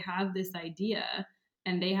where they have this idea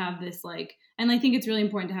and they have this like, and I think it's really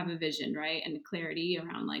important to have a vision, right? And clarity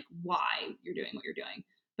around like why you're doing what you're doing.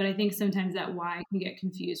 But I think sometimes that why can get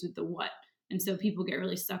confused with the what. And so people get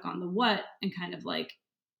really stuck on the what and kind of like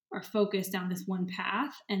are focused down this one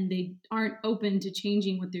path and they aren't open to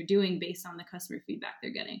changing what they're doing based on the customer feedback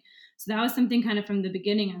they're getting. So that was something kind of from the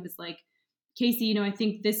beginning. I was like, Casey, I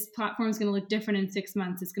think this platform is going to look different in 6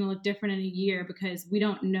 months. It's going to look different in a year because we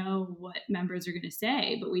don't know what members are going to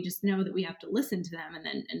say, but we just know that we have to listen to them and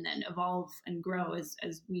then evolve and grow as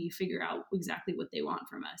we figure out exactly what they want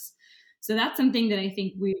from us. So that's something that I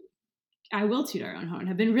think I will toot our own horn,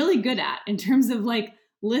 have been really good at in terms of like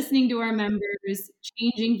listening to our members,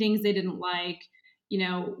 changing things they didn't like.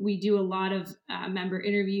 We do a lot of member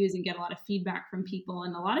interviews and get a lot of feedback from people.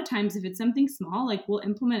 And a lot of times if it's something small, like we'll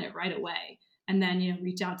implement it right away. And then,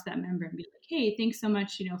 reach out to that member and be like, hey, thanks so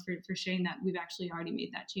much, for sharing that. We've actually already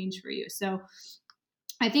made that change for you. So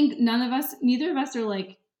I think neither of us are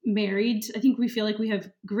like married. I think we feel like we have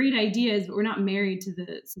great ideas, but we're not married to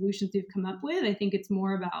the solutions we've come up with. I think it's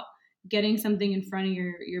more about getting something in front of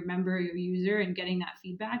your member, your user, and getting that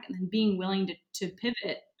feedback and then being willing to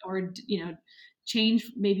pivot or,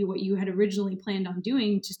 change maybe what you had originally planned on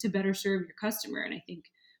doing just to better serve your customer. And I think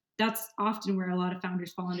that's often where a lot of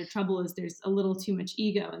founders fall into trouble is there's a little too much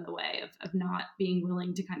ego in the way of not being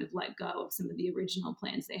willing to kind of let go of some of the original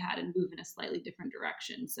plans they had and move in a slightly different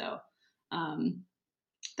direction. So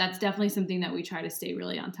that's definitely something that we try to stay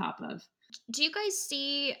really on top of. Do you guys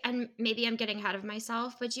see, and maybe I'm getting ahead of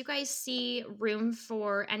myself, but do you guys see room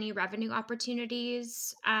for any revenue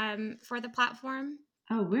opportunities for the platform?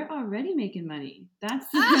 Oh, we're already making money. That's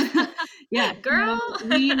yeah, girl.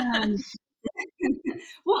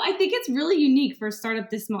 Well, I think it's really unique for a startup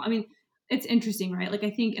this small. I mean, it's interesting, right? Like I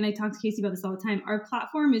think, and I talk to Casey about this all the time. Our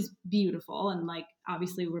platform is beautiful, and like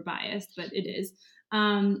obviously we're biased, but it is.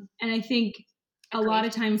 And I think a lot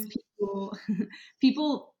of times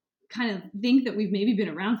people kind of think that we've maybe been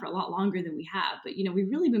around for a lot longer than we have, but we've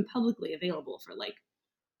really been publicly available for like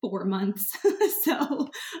 4 months. So,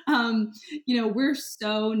 we're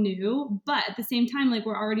so new, but at the same time, like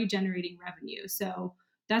we're already generating revenue. So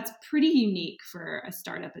that's pretty unique for a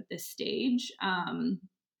startup at this stage.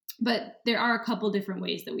 But there are a couple different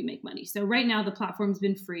ways that we make money. So right now the platform's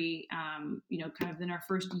been free, kind of in our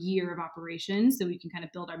first year of operations, so we can kind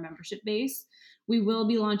of build our membership base. We will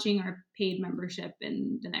be launching our paid membership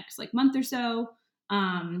in the next like month or so.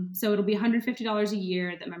 So it'll be $150 a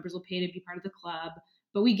year that members will pay to be part of the club,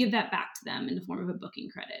 but we give that back to them in the form of a booking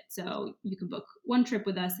credit. So you can book one trip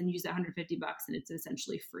with us and use that $150 and it's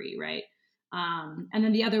essentially free, right? And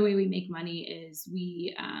then the other way we make money is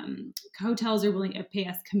hotels are willing to pay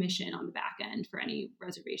us commission on the back end for any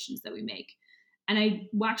reservations that we make. And I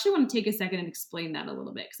actually want to take a second and explain that a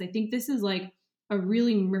little bit, because I think this is like a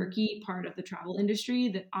really murky part of the travel industry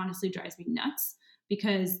that honestly drives me nuts,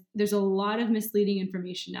 because there's a lot of misleading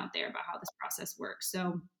information out there about how this process works.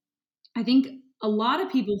 So I think a lot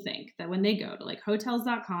of people think that when they go to like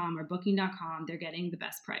hotels.com or booking.com, they're getting the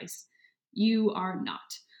best price. You are not.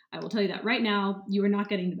 I will tell you that right now, you are not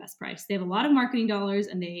getting the best price. They have a lot of marketing dollars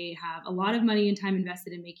and they have a lot of money and time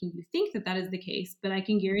invested in making you think that that is the case. But I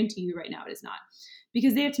can guarantee you right now it is not,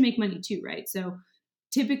 because they have to make money too, right? So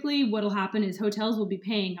typically what will happen is hotels will be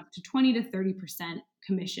paying up to 20 to 30%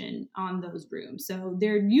 commission on those rooms. So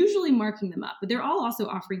they're usually marking them up, but they're all also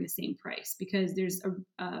offering the same price, because there's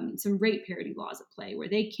some rate parity laws at play where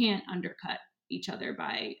they can't undercut each other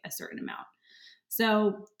by a certain amount.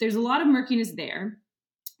 So there's a lot of murkiness there.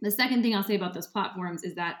 The second thing I'll say about those platforms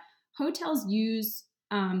is that hotels use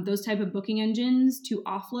those type of booking engines to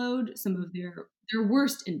offload some of their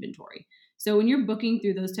worst inventory. So when you're booking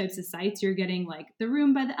through those types of sites, you're getting like the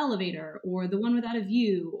room by the elevator, or the one without a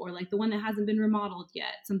view, or like the one that hasn't been remodeled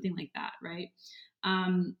yet, something like that, right?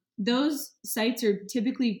 Those sites are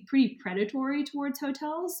typically pretty predatory towards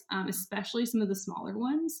hotels, especially some of the smaller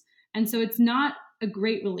ones. And so it's not a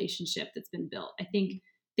great relationship that's been built. I think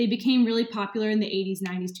they became really popular in the 80s,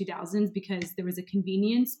 90s, 2000s because there was a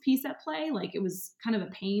convenience piece at play. Like it was kind of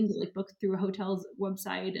a pain to like book through a hotel's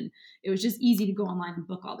website, and it was just easy to go online and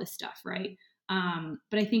book all this stuff, right?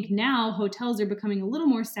 But I think now hotels are becoming a little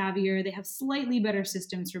more savvier. They have slightly better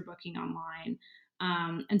systems for booking online.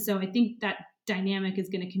 And so I think that dynamic is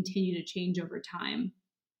going to continue to change over time.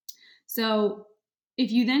 So if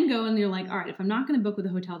you then go and you're like, all right, if I'm not going to book with a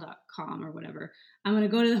hotel.com or whatever, I'm going to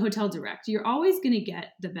go to the hotel direct. You're always going to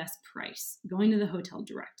get the best price going to the hotel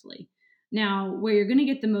directly. Now, where you're going to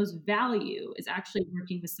get the most value is actually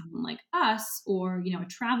working with someone like us, or, a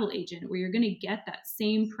travel agent, where you're going to get that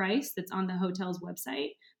same price that's on the hotel's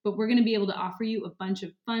website, but we're going to be able to offer you a bunch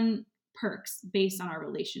of fun perks based on our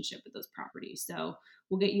relationship with those properties. So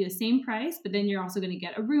we'll get you the same price, but then you're also going to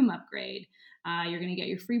get a room upgrade. You're going to get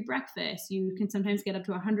your free breakfast. You can sometimes get up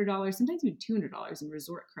to $100, sometimes even $200 in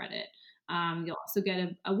resort credit. You'll also get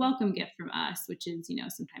a welcome gift from us, which is,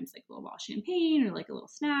 sometimes like a little bottle of champagne or like a little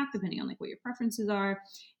snack, depending on like what your preferences are.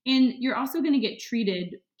 And you're also going to get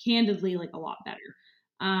treated candidly like a lot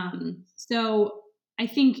better. So I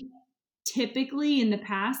think typically in the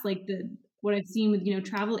past, like what I've seen with,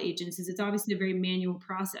 travel agents is it's obviously a very manual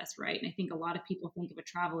process, right? And I think a lot of people think of a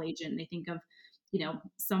travel agent and they think of,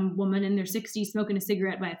 some woman in their 60s smoking a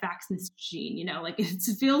cigarette by a fax machine, like it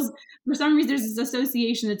feels, for some reason, there's this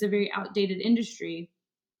association that's a very outdated industry.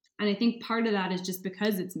 And I think part of that is just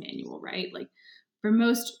because it's manual, right? Like for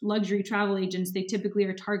most luxury travel agents, they typically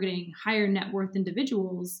are targeting higher net worth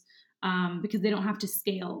individuals because they don't have to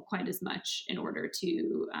scale quite as much in order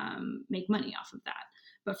to make money off of that.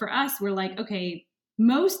 But for us, we're like, okay,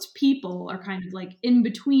 most people are kind of like in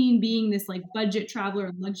between being this like budget traveler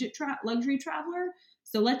and luxury traveler.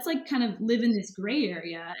 So let's like kind of live in this gray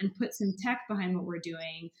area and put some tech behind what we're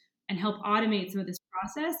doing and help automate some of this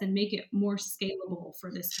process and make it more scalable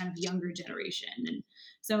for this kind of younger generation. And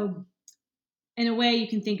so in a way, you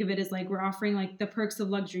can think of it as like we're offering like the perks of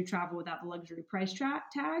luxury travel without the luxury price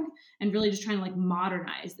tag, and really just trying to like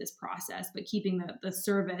modernize this process, but keeping the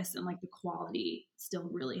service and like the quality still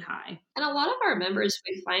really high. And a lot of our members,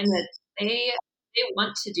 we find that they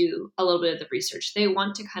want to do a little bit of the research. They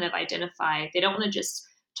want to kind of identify. They don't want to just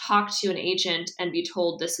talk to an agent and be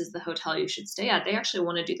told this is the hotel you should stay at. They actually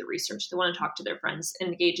want to do the research. They want to talk to their friends,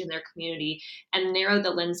 engage in their community, and narrow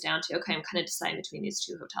the lens down to, okay, I'm kind of deciding between these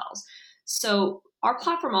two hotels. So our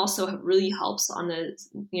platform also really helps on the,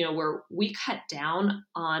 where we cut down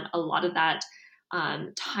on a lot of that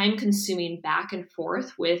time consuming back and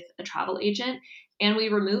forth with a travel agent. And we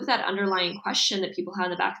remove that underlying question that people have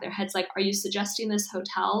in the back of their heads, like, are you suggesting this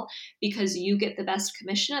hotel because you get the best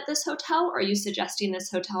commission at this hotel? Or are you suggesting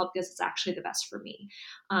this hotel because it's actually the best for me?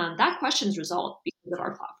 That question's resolved because of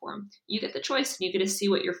our platform. You get the choice and you get to see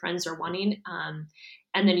what your friends are wanting.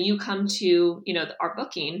 And then you come to, our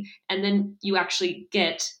booking, and then you actually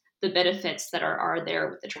get the benefits that are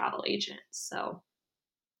there with the travel agent. So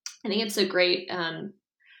I think it's a great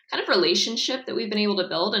kind of relationship that we've been able to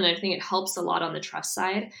build. And I think it helps a lot on the trust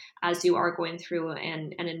side as you are going through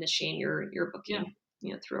and initiating your booking,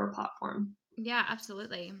 through our platform. Yeah,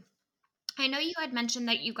 absolutely. I know you had mentioned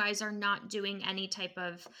that you guys are not doing any type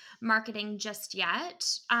of marketing just yet.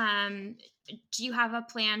 Do you have a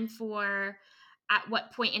plan for at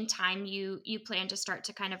what point in time you plan to start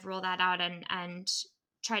to kind of roll that out and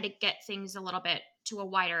try to get things a little bit to a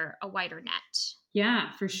wider net?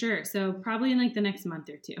 Yeah, for sure. So probably in like the next month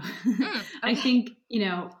or two. Okay. I think,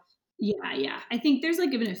 yeah. I think there's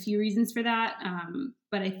like even a few reasons for that.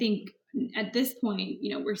 But I think at this point,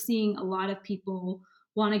 we're seeing a lot of people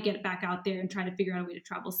want to get back out there and try to figure out a way to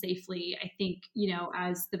travel safely. I think,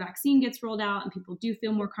 as the vaccine gets rolled out and people do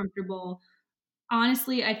feel more comfortable,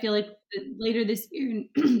 honestly, I feel like later this year,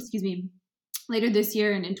 excuse me, later this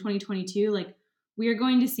year and in 2022, like we are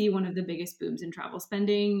going to see one of the biggest booms in travel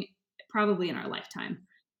spending probably in our lifetime.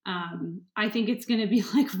 I think it's going to be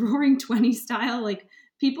like Roaring 20s style. Like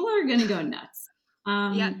people are going to go nuts.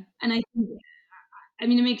 Yeah. And I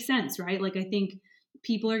mean, it makes sense, right? Like I think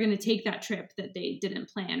people are going to take that trip that they didn't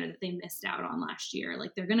plan or that they missed out on last year.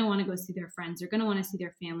 Like they're going to want to go see their friends. They're going to want to see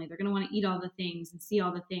their family. They're going to want to eat all the things and see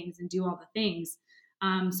all the things and do all the things.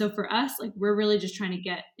 So for us, like we're really just trying to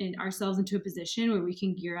get ourselves into a position where we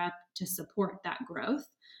can gear up to support that growth.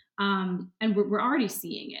 And we're already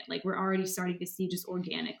seeing it. Like we're already starting to see just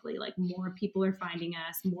organically, like more people are finding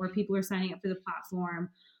us, more people are signing up for the platform,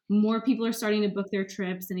 more people are starting to book their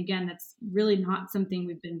trips. And again, that's really not something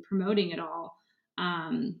we've been promoting at all.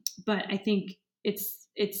 But I think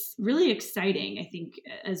it's really exciting. I think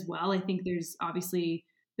as well. I think there's obviously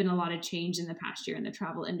been a lot of change in the past year in the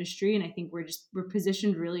travel industry, and I think we're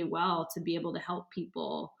positioned really well to be able to help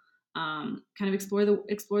people kind of explore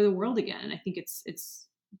the world again. And I think it's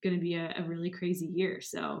going to be a really crazy year.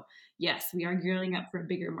 So yes, we are gearing up for a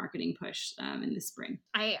bigger marketing push in the spring.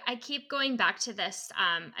 I keep going back to this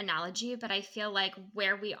analogy, but I feel like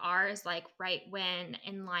where we are is like right when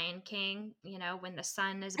in Lion King, when the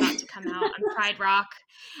sun is about to come out on Pride Rock,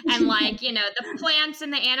 and like, the plants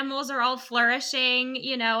and the animals are all flourishing,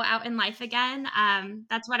 out in life again.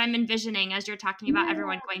 That's what I'm envisioning as you're talking about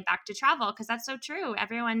everyone going back to travel, because that's so true.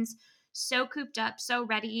 Everyone's so cooped up, so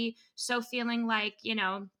ready, so feeling like,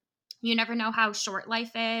 you never know how short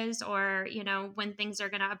life is or, when things are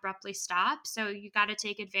going to abruptly stop. So you got to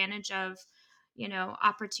take advantage of,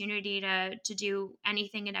 opportunity to do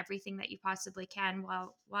anything and everything that you possibly can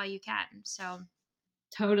while you can. So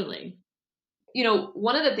totally.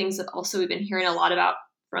 One of the things that also we've been hearing a lot about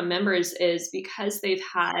from members is because they've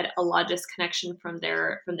had a lot of disconnection from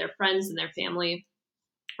their friends and their family.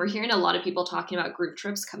 We're hearing a lot of people talking about group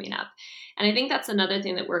trips coming up. And I think that's another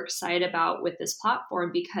thing that we're excited about with this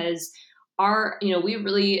platform, because we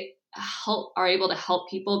really are able to help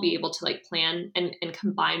people be able to like plan and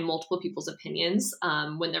combine multiple people's opinions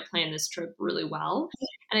when they're planning this trip really well.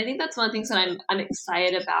 And I think that's one of the things that I'm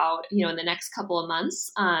excited about, in the next couple of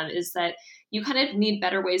months, is that you kind of need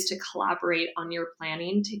better ways to collaborate on your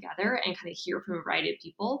planning together and kind of hear from a variety of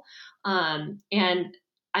people. And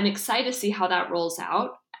I'm excited to see how that rolls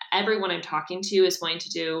out. Everyone I'm talking to is wanting to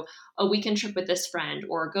do a weekend trip with this friend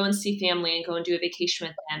or go and see family and go and do a vacation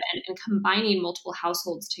with them, and combining multiple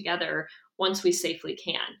households together once we safely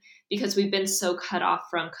can, because we've been so cut off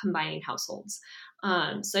from combining households.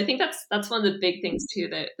 So I think that's one of the big things too,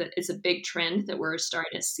 that is a big trend that we're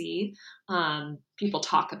starting to see people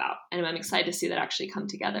talk about. And I'm excited to see that actually come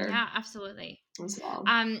together. Yeah, absolutely. As well.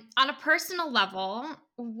 On a personal level,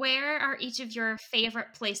 where are each of your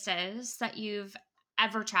favorite places that you've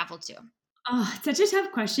ever traveled to? Oh, it's such a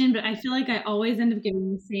tough question, but I feel like I always end up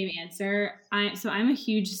giving the same answer. I'm a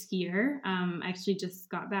huge skier. I actually just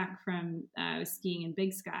got back from skiing in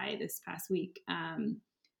Big Sky this past week.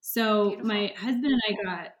 So beautiful. My husband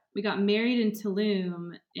and we got married in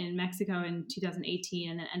Tulum in Mexico in 2018,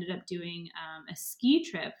 and then ended up doing a ski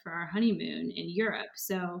trip for our honeymoon in Europe.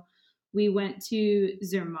 So we went to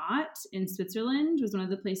Zermatt in Switzerland, was one of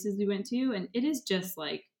the places we went to, and it is just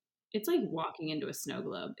like, it's like walking into a snow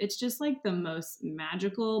globe. It's just like the most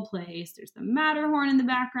magical place. There's the Matterhorn in the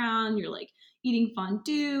background. You're like eating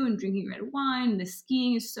fondue and drinking red wine. And the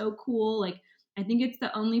skiing is so cool. Like, I think it's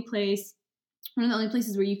the only place one of the only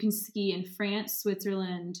places where you can ski in France,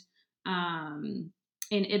 Switzerland, in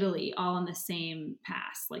Italy, all on the same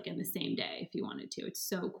pass, like in the same day if you wanted to. It's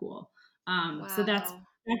so cool. So that's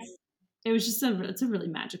it was just it's a really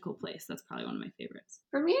magical place. That's probably one of my favorites.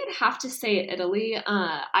 For me, I'd have to say Italy.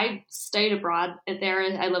 I stayed abroad there.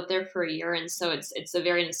 I lived there for a year, and so it's a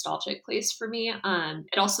very nostalgic place for me.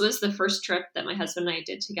 It also was the first trip that my husband and I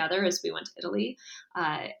did together as we went to Italy,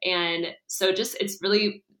 and so just it's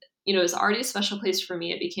really, it was already a special place for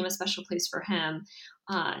me. It became a special place for him,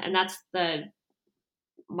 and that's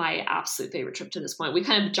my absolute favorite trip to this point. We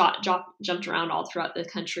kind of jumped around all throughout the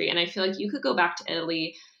country, and I feel like you could go back to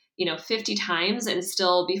Italy 50 times and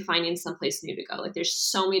still be finding someplace new to go. Like there's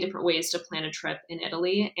so many different ways to plan a trip in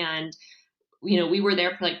Italy. And, we were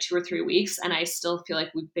there for like 2 or 3 weeks, and I still feel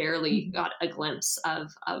like we barely got a glimpse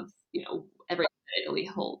of everything that Italy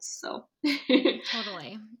holds. So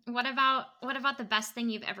Totally. What about the best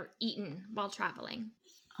thing you've ever eaten while traveling?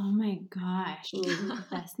 Oh my gosh. The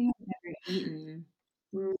best thing I've ever eaten.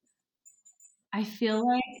 I feel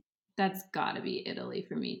like that's gotta be Italy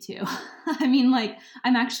for me too. I mean, like,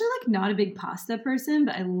 I'm actually like not a big pasta person,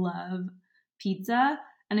 but I love pizza.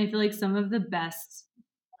 And I feel like some of the best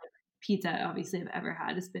pizza obviously I've ever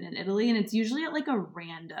had has been in Italy. And it's usually at like a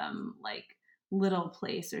random, like little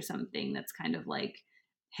place or something that's kind of like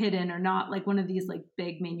hidden, or not like one of these like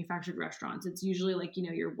big manufactured restaurants. It's usually like,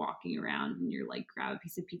 you're walking around and you're like, grab a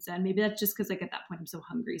piece of pizza. And maybe that's just because like at that point I'm so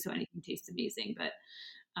hungry, so anything tastes amazing. But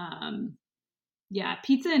yeah,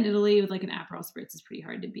 pizza in Italy with like an Aperol spritz is pretty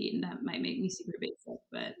hard to beat, and that might make me super basic,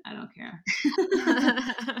 but I don't care.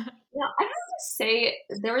 Yeah, I have to say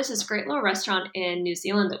there was this great little restaurant in New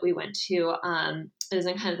Zealand that we went to. It was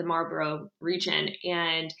in kind of the Marlborough region,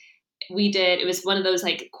 and it was one of those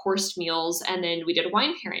like coursed meals, and then we did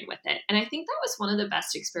wine pairing with it. And I think that was one of the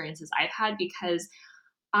best experiences I've had, because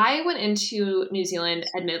I went into New Zealand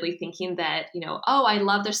admittedly thinking that, I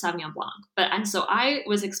love their Sauvignon Blanc. And so I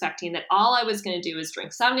was expecting that all I was going to do is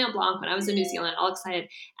drink Sauvignon Blanc when I was in New Zealand, all excited.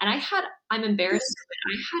 And I'm embarrassed, but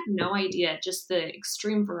I had no idea just the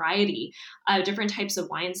extreme variety of different types of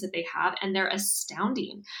wines that they have. And they're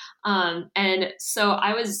astounding. And so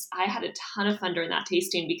I had a ton of fun during that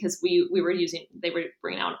tasting, because they were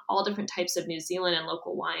bringing out all different types of New Zealand and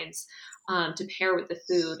local wines to pair with the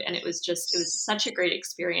food. And it was such a great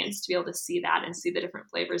experience to be able to see that and see the different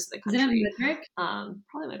flavors of the country. Was that Mudbrick?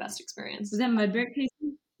 Probably my best experience. Was that Mudbrick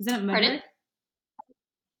tasting? Is that Mudbrick? Pardon?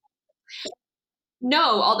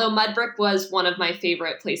 No, although Mudbrick was one of my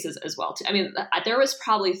favorite places as well. I mean, there was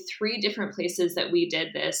probably 3 different places that we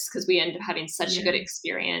did this, because we ended up having such a good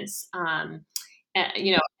experience. And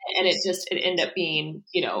it ended up being,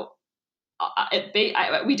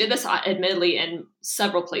 we did this admittedly in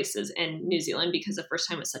several places in New Zealand, because the first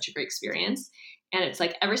time was such a great experience. And it's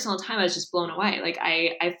like every single time I was just blown away. Like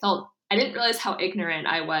I didn't realize how ignorant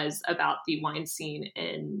I was about the wine scene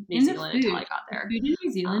in New Zealand until I got there. The food in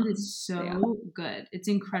New Zealand is so good. It's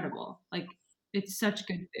incredible. Like it's such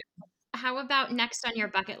good food. How about next on your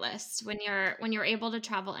bucket list when you're able to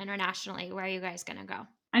travel internationally? Where are you guys gonna go?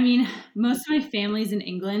 I mean, most of my family's in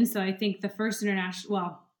England, so I think the first international.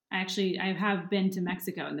 Well, actually, I have been to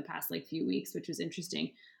Mexico in the past like few weeks, which was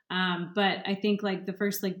interesting. But I think like the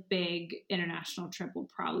first like big international trip will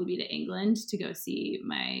probably be to England to go see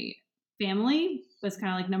my family. Was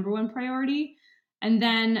kind of like number one priority. And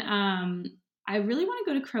then I really want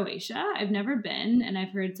to go to Croatia. I've never been, and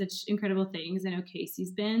I've heard such incredible things. I know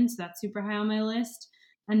Casey's been, so that's super high on my list.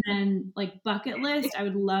 And then like bucket list, I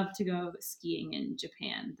would love to go skiing in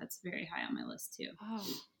Japan. That's very high on my list too. Oh,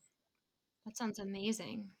 that sounds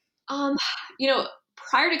amazing.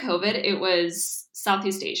 Prior to COVID, it was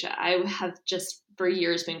Southeast Asia. I have just for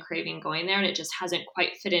years been craving going there, and it just hasn't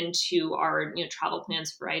quite fit into our travel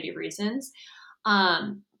plans for a variety of reasons.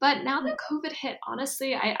 But now that COVID hit,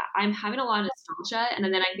 honestly, I'm having a lot of nostalgia. And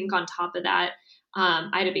then I think on top of that, I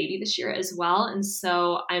had a baby this year as well. And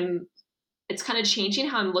so it's kind of changing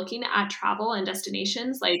how I'm looking at travel and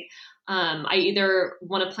destinations. Like, I either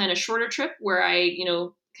want to plan a shorter trip where I,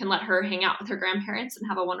 can let her hang out with her grandparents and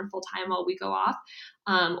have a wonderful time while we go off.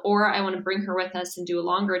 Or I want to bring her with us and do a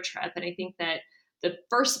longer trip. And I think that the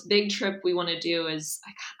first big trip we want to do is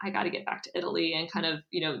I got to get back to Italy and kind of,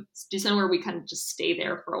 do somewhere we kind of just stay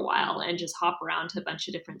there for a while and just hop around to a bunch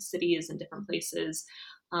of different cities and different places.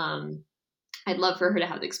 I'd love for her to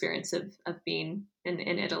have the experience of being in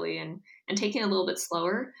Italy and taking a little bit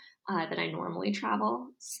slower than I normally travel.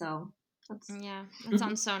 So yeah, that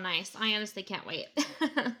sounds so nice. I honestly can't wait.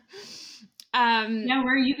 Now,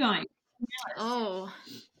 where are you going? Oh,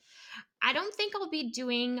 I don't think I'll be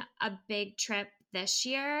doing a big trip this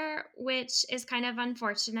year, which is kind of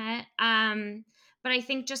unfortunate. But I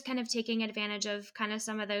think just kind of taking advantage of kind of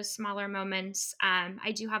some of those smaller moments.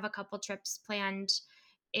 I do have a couple trips planned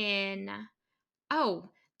in, oh,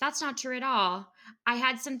 that's not true at all. I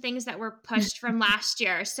had some things that were pushed from last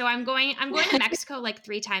year. So I'm going to Mexico like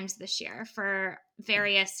 3 times this year for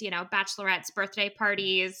various, bachelorettes, birthday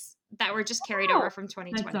parties that were just carried over from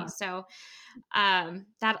 2020. Awesome. So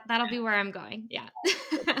that'll be where I'm going. Yeah.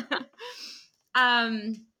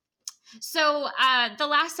 So the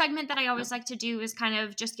last segment that I always like to do is kind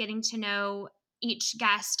of just getting to know each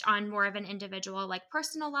guest on more of an individual, like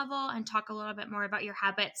personal level, and talk a little bit more about your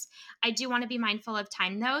habits. I do want to be mindful of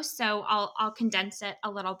time though, so I'll condense it a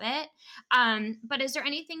little bit. But is there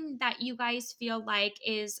anything that you guys feel like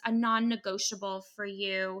is a non-negotiable for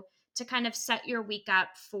you to kind of set your week up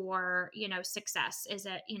for, success? Is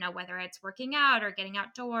it, whether it's working out or getting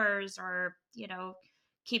outdoors or,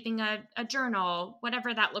 keeping a journal,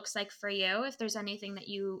 whatever that looks like for you, if there's anything that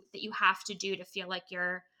you have to do to feel like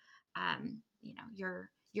you're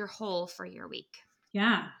whole for your week.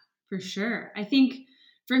 Yeah, for sure. I think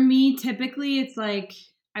for me, typically it's like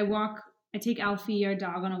I take Alfie, our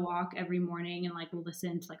dog, on a walk every morning, and like we'll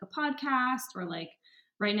listen to like a podcast, or like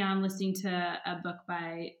right now I'm listening to a book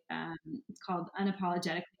by, it's called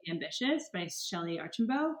Unapologetically Ambitious by Shelley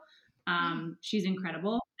Archambault. She's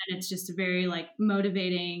incredible. And it's just a very like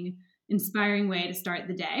motivating, inspiring way to start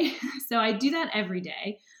the day. So I do that every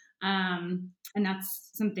day. And that's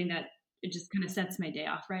something that it just kind of sets my day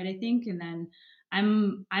off right, I think. And then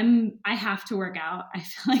I have to work out. I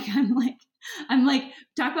feel like I'm like,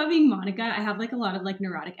 talk about being Monica. I have like a lot of like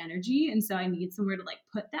neurotic energy. And so I need somewhere to like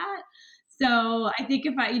put that. So I think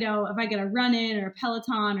if I get a run in or a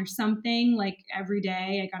Peloton or something like every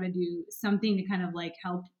day, I got to do something to kind of like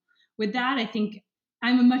help with that. I think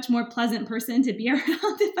I'm a much more pleasant person to be around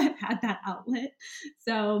if I've had that outlet.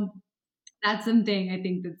 So that's something I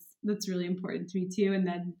think that's really important to me too. And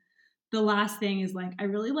then the last thing is like, I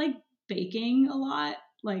really like baking a lot.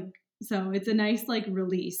 Like, so it's a nice like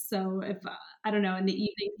release. So if I don't know, in the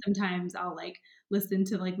evening, sometimes I'll like listen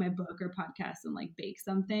to like my book or podcast and like bake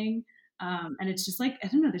something. And it's just like, I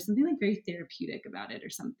don't know, there's something like very therapeutic about it or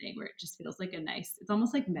something, where it just feels like it's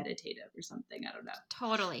almost like meditative or something. I don't know.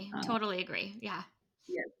 Totally agree. Yeah.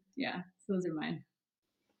 Yeah. So those are mine.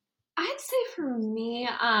 I'd say for me,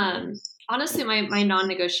 honestly, my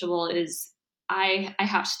non-negotiable is I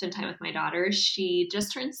have to spend time with my daughter. She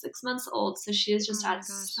just turned 6 months old, so she is just at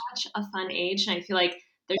such a fun age, and I feel like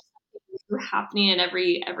there's something happening in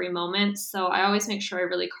every moment. So I always make sure I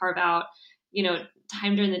really carve out,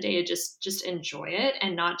 time during the day to just enjoy it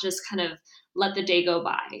and not just kind of let the day go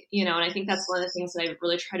by, and I think that's one of the things that I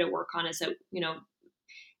really try to work on is that,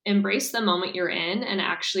 embrace the moment you're in and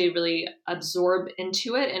actually really absorb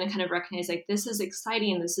into it and kind of recognize like, this is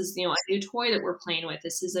exciting. This is, a new toy that we're playing with.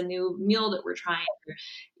 This is a new meal that we're trying.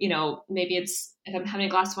 Or, maybe it's, if I'm having a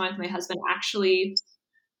glass of wine with my husband, actually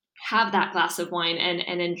have that glass of wine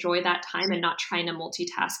and enjoy that time and not trying to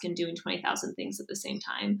multitask and doing 20,000 things at the same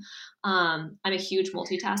time. I'm a huge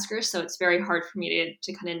multitasker, so it's very hard for me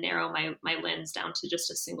to kind of narrow my lens down to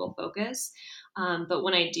just a single focus. But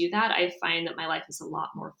when I do that, I find that my life is a lot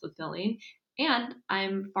more fulfilling and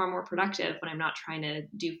I'm far more productive when I'm not trying to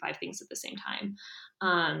do 5 things at the same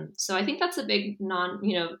time. So I think that's a big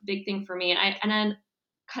big thing for me. And then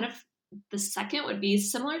kind of the second would be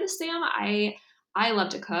similar to Sam. I love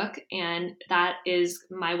to cook, and that is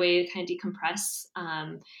my way to kind of decompress.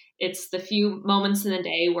 It's the few moments in the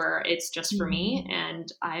day where it's just for me,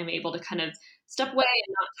 and I'm able to kind of step away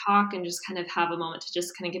and not talk and just kind of have a moment to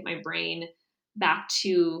just kind of get my brain back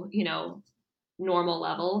to, normal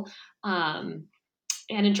level, and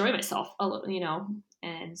enjoy myself,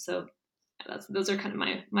 and so those are kind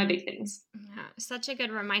of my big things. Yeah, such a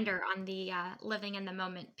good reminder on the living in the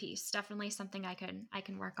moment piece. Definitely something I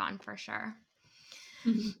can work on for sure.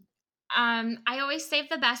 I always save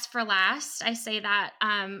the best for last. I say that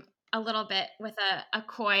a little bit with a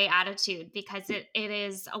coy attitude because it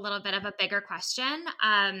is a little bit of a bigger question.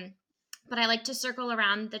 But I like to circle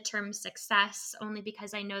around the term success only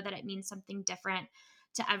because I know that it means something different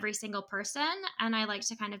to every single person. And I like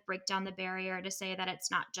to kind of break down the barrier to say that it's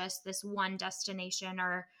not just this one destination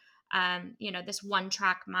or this one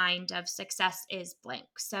track mind of success is blank.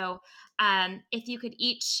 So if you could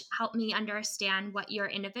each help me understand what your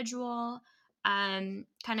individual kind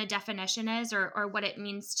of definition is or what it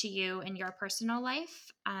means to you in your personal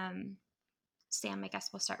life. Sam, I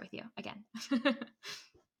guess we'll start with you again.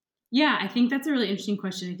 Yeah, I think that's a really interesting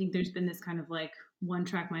question. I think there's been this kind of like one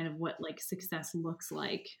track mind of what like success looks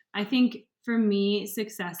like. I think for me,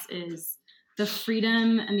 success is the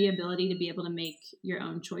freedom and the ability to be able to make your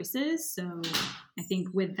own choices. So I think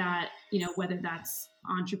with that, whether that's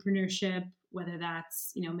entrepreneurship, whether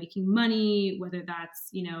that's, making money, whether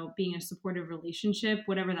that's, being in a supportive relationship,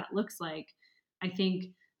 whatever that looks like, I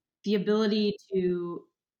think the ability to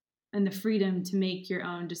and the freedom to make your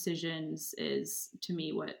own decisions is, to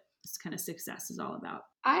me, what this kind of success is all about.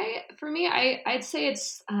 I'd say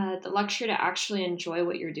it's the luxury to actually enjoy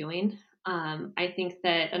what you're doing. I think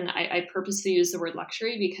that, and I purposely use the word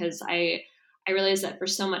luxury because I realize that for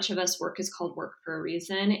so much of us, work is called work for a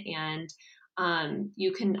reason. And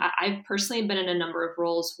I've personally been in a number of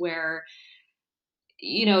roles where,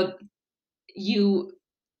 you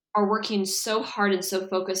are working so hard and so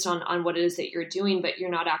focused on what it is that you're doing, but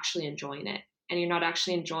you're not actually enjoying it. And you're not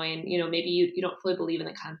actually enjoying, maybe you don't fully believe in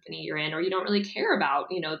the company you're in, or you don't really care about,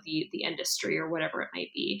 the industry or whatever it might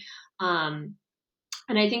be.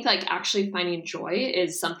 And I think like actually finding joy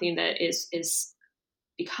is something that is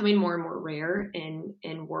becoming more and more rare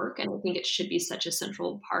in work. And I think it should be such a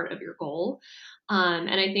central part of your goal. And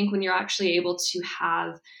I think when you're actually able to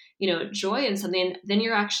have, joy in something, then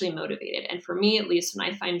you're actually motivated. And for me, at least, when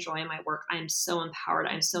I find joy in my work, I'm so empowered,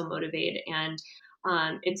 I'm so motivated. And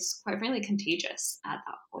it's quite frankly contagious at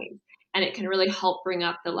that point. And it can really help bring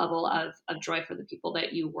up the level of joy for the people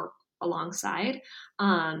that you work alongside,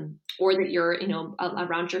 or that you're,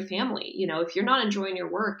 around your family. If you're not enjoying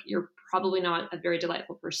your work, you're probably not a very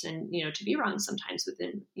delightful person, to be around sometimes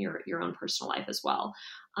within your own personal life as well.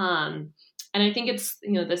 And I think it's,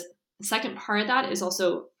 the second part of that is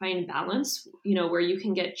also finding balance, where you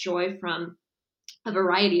can get joy from a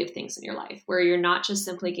variety of things in your life, where you're not just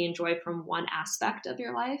simply getting joy from one aspect of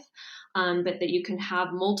your life, but that you can have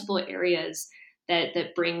multiple areas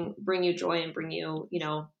that bring you joy and bring you,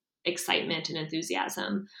 excitement and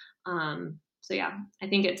enthusiasm. So yeah, I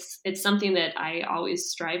think it's something that I always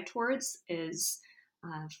strive towards, is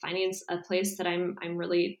finding a place that I'm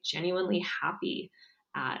really genuinely happy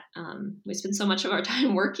at. We spend so much of our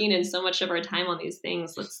time working and so much of our time on these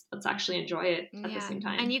things. Let's actually enjoy it at the same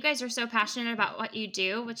time. And you guys are so passionate about what you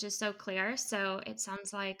do, which is so clear. So it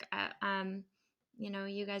sounds like,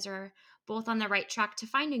 you guys are both on the right track to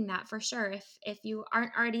finding that for sure. If you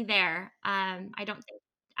aren't already there,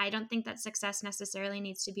 I don't think that success necessarily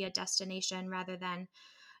needs to be a destination rather than,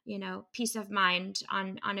 peace of mind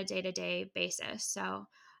on a day-to-day basis. So,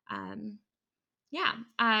 yeah.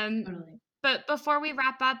 Totally. But before we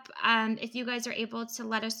wrap up, if you guys are able to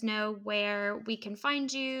let us know where we can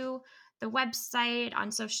find you, the website,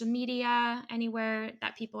 on social media, anywhere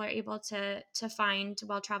that people are able to find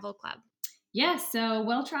Well Traveled Club. Yes, so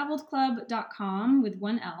welltraveledclub.com with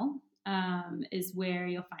one L is where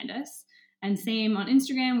you'll find us. And same on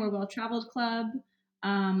Instagram, we're Well Traveled Club.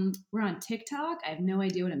 We're on TikTok. I have no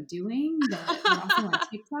idea what I'm doing, but we're also on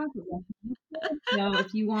TikTok. So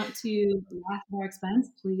if you want to laugh at our expense,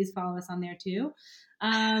 please follow us on there too.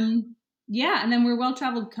 And then we're Well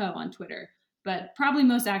Traveled Co on Twitter, but probably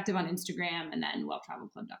most active on Instagram, and then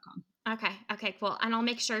welltraveledclub.com. Okay, cool. And I'll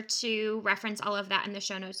make sure to reference all of that in the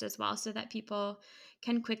show notes as well, so that people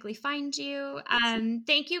can quickly find you.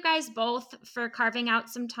 Thank you guys both for carving out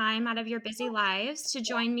some time out of your busy lives to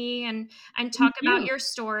join me and talk about your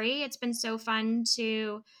story. It's been so fun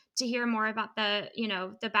to hear more about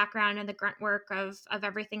the background and the grunt work of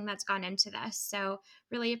everything that's gone into this. So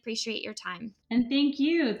really appreciate your time. And thank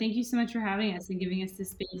you so much for having us and giving us the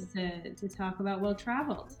space to talk about Well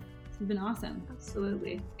Traveled. It's been awesome.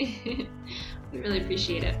 Absolutely. We really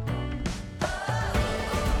appreciate it.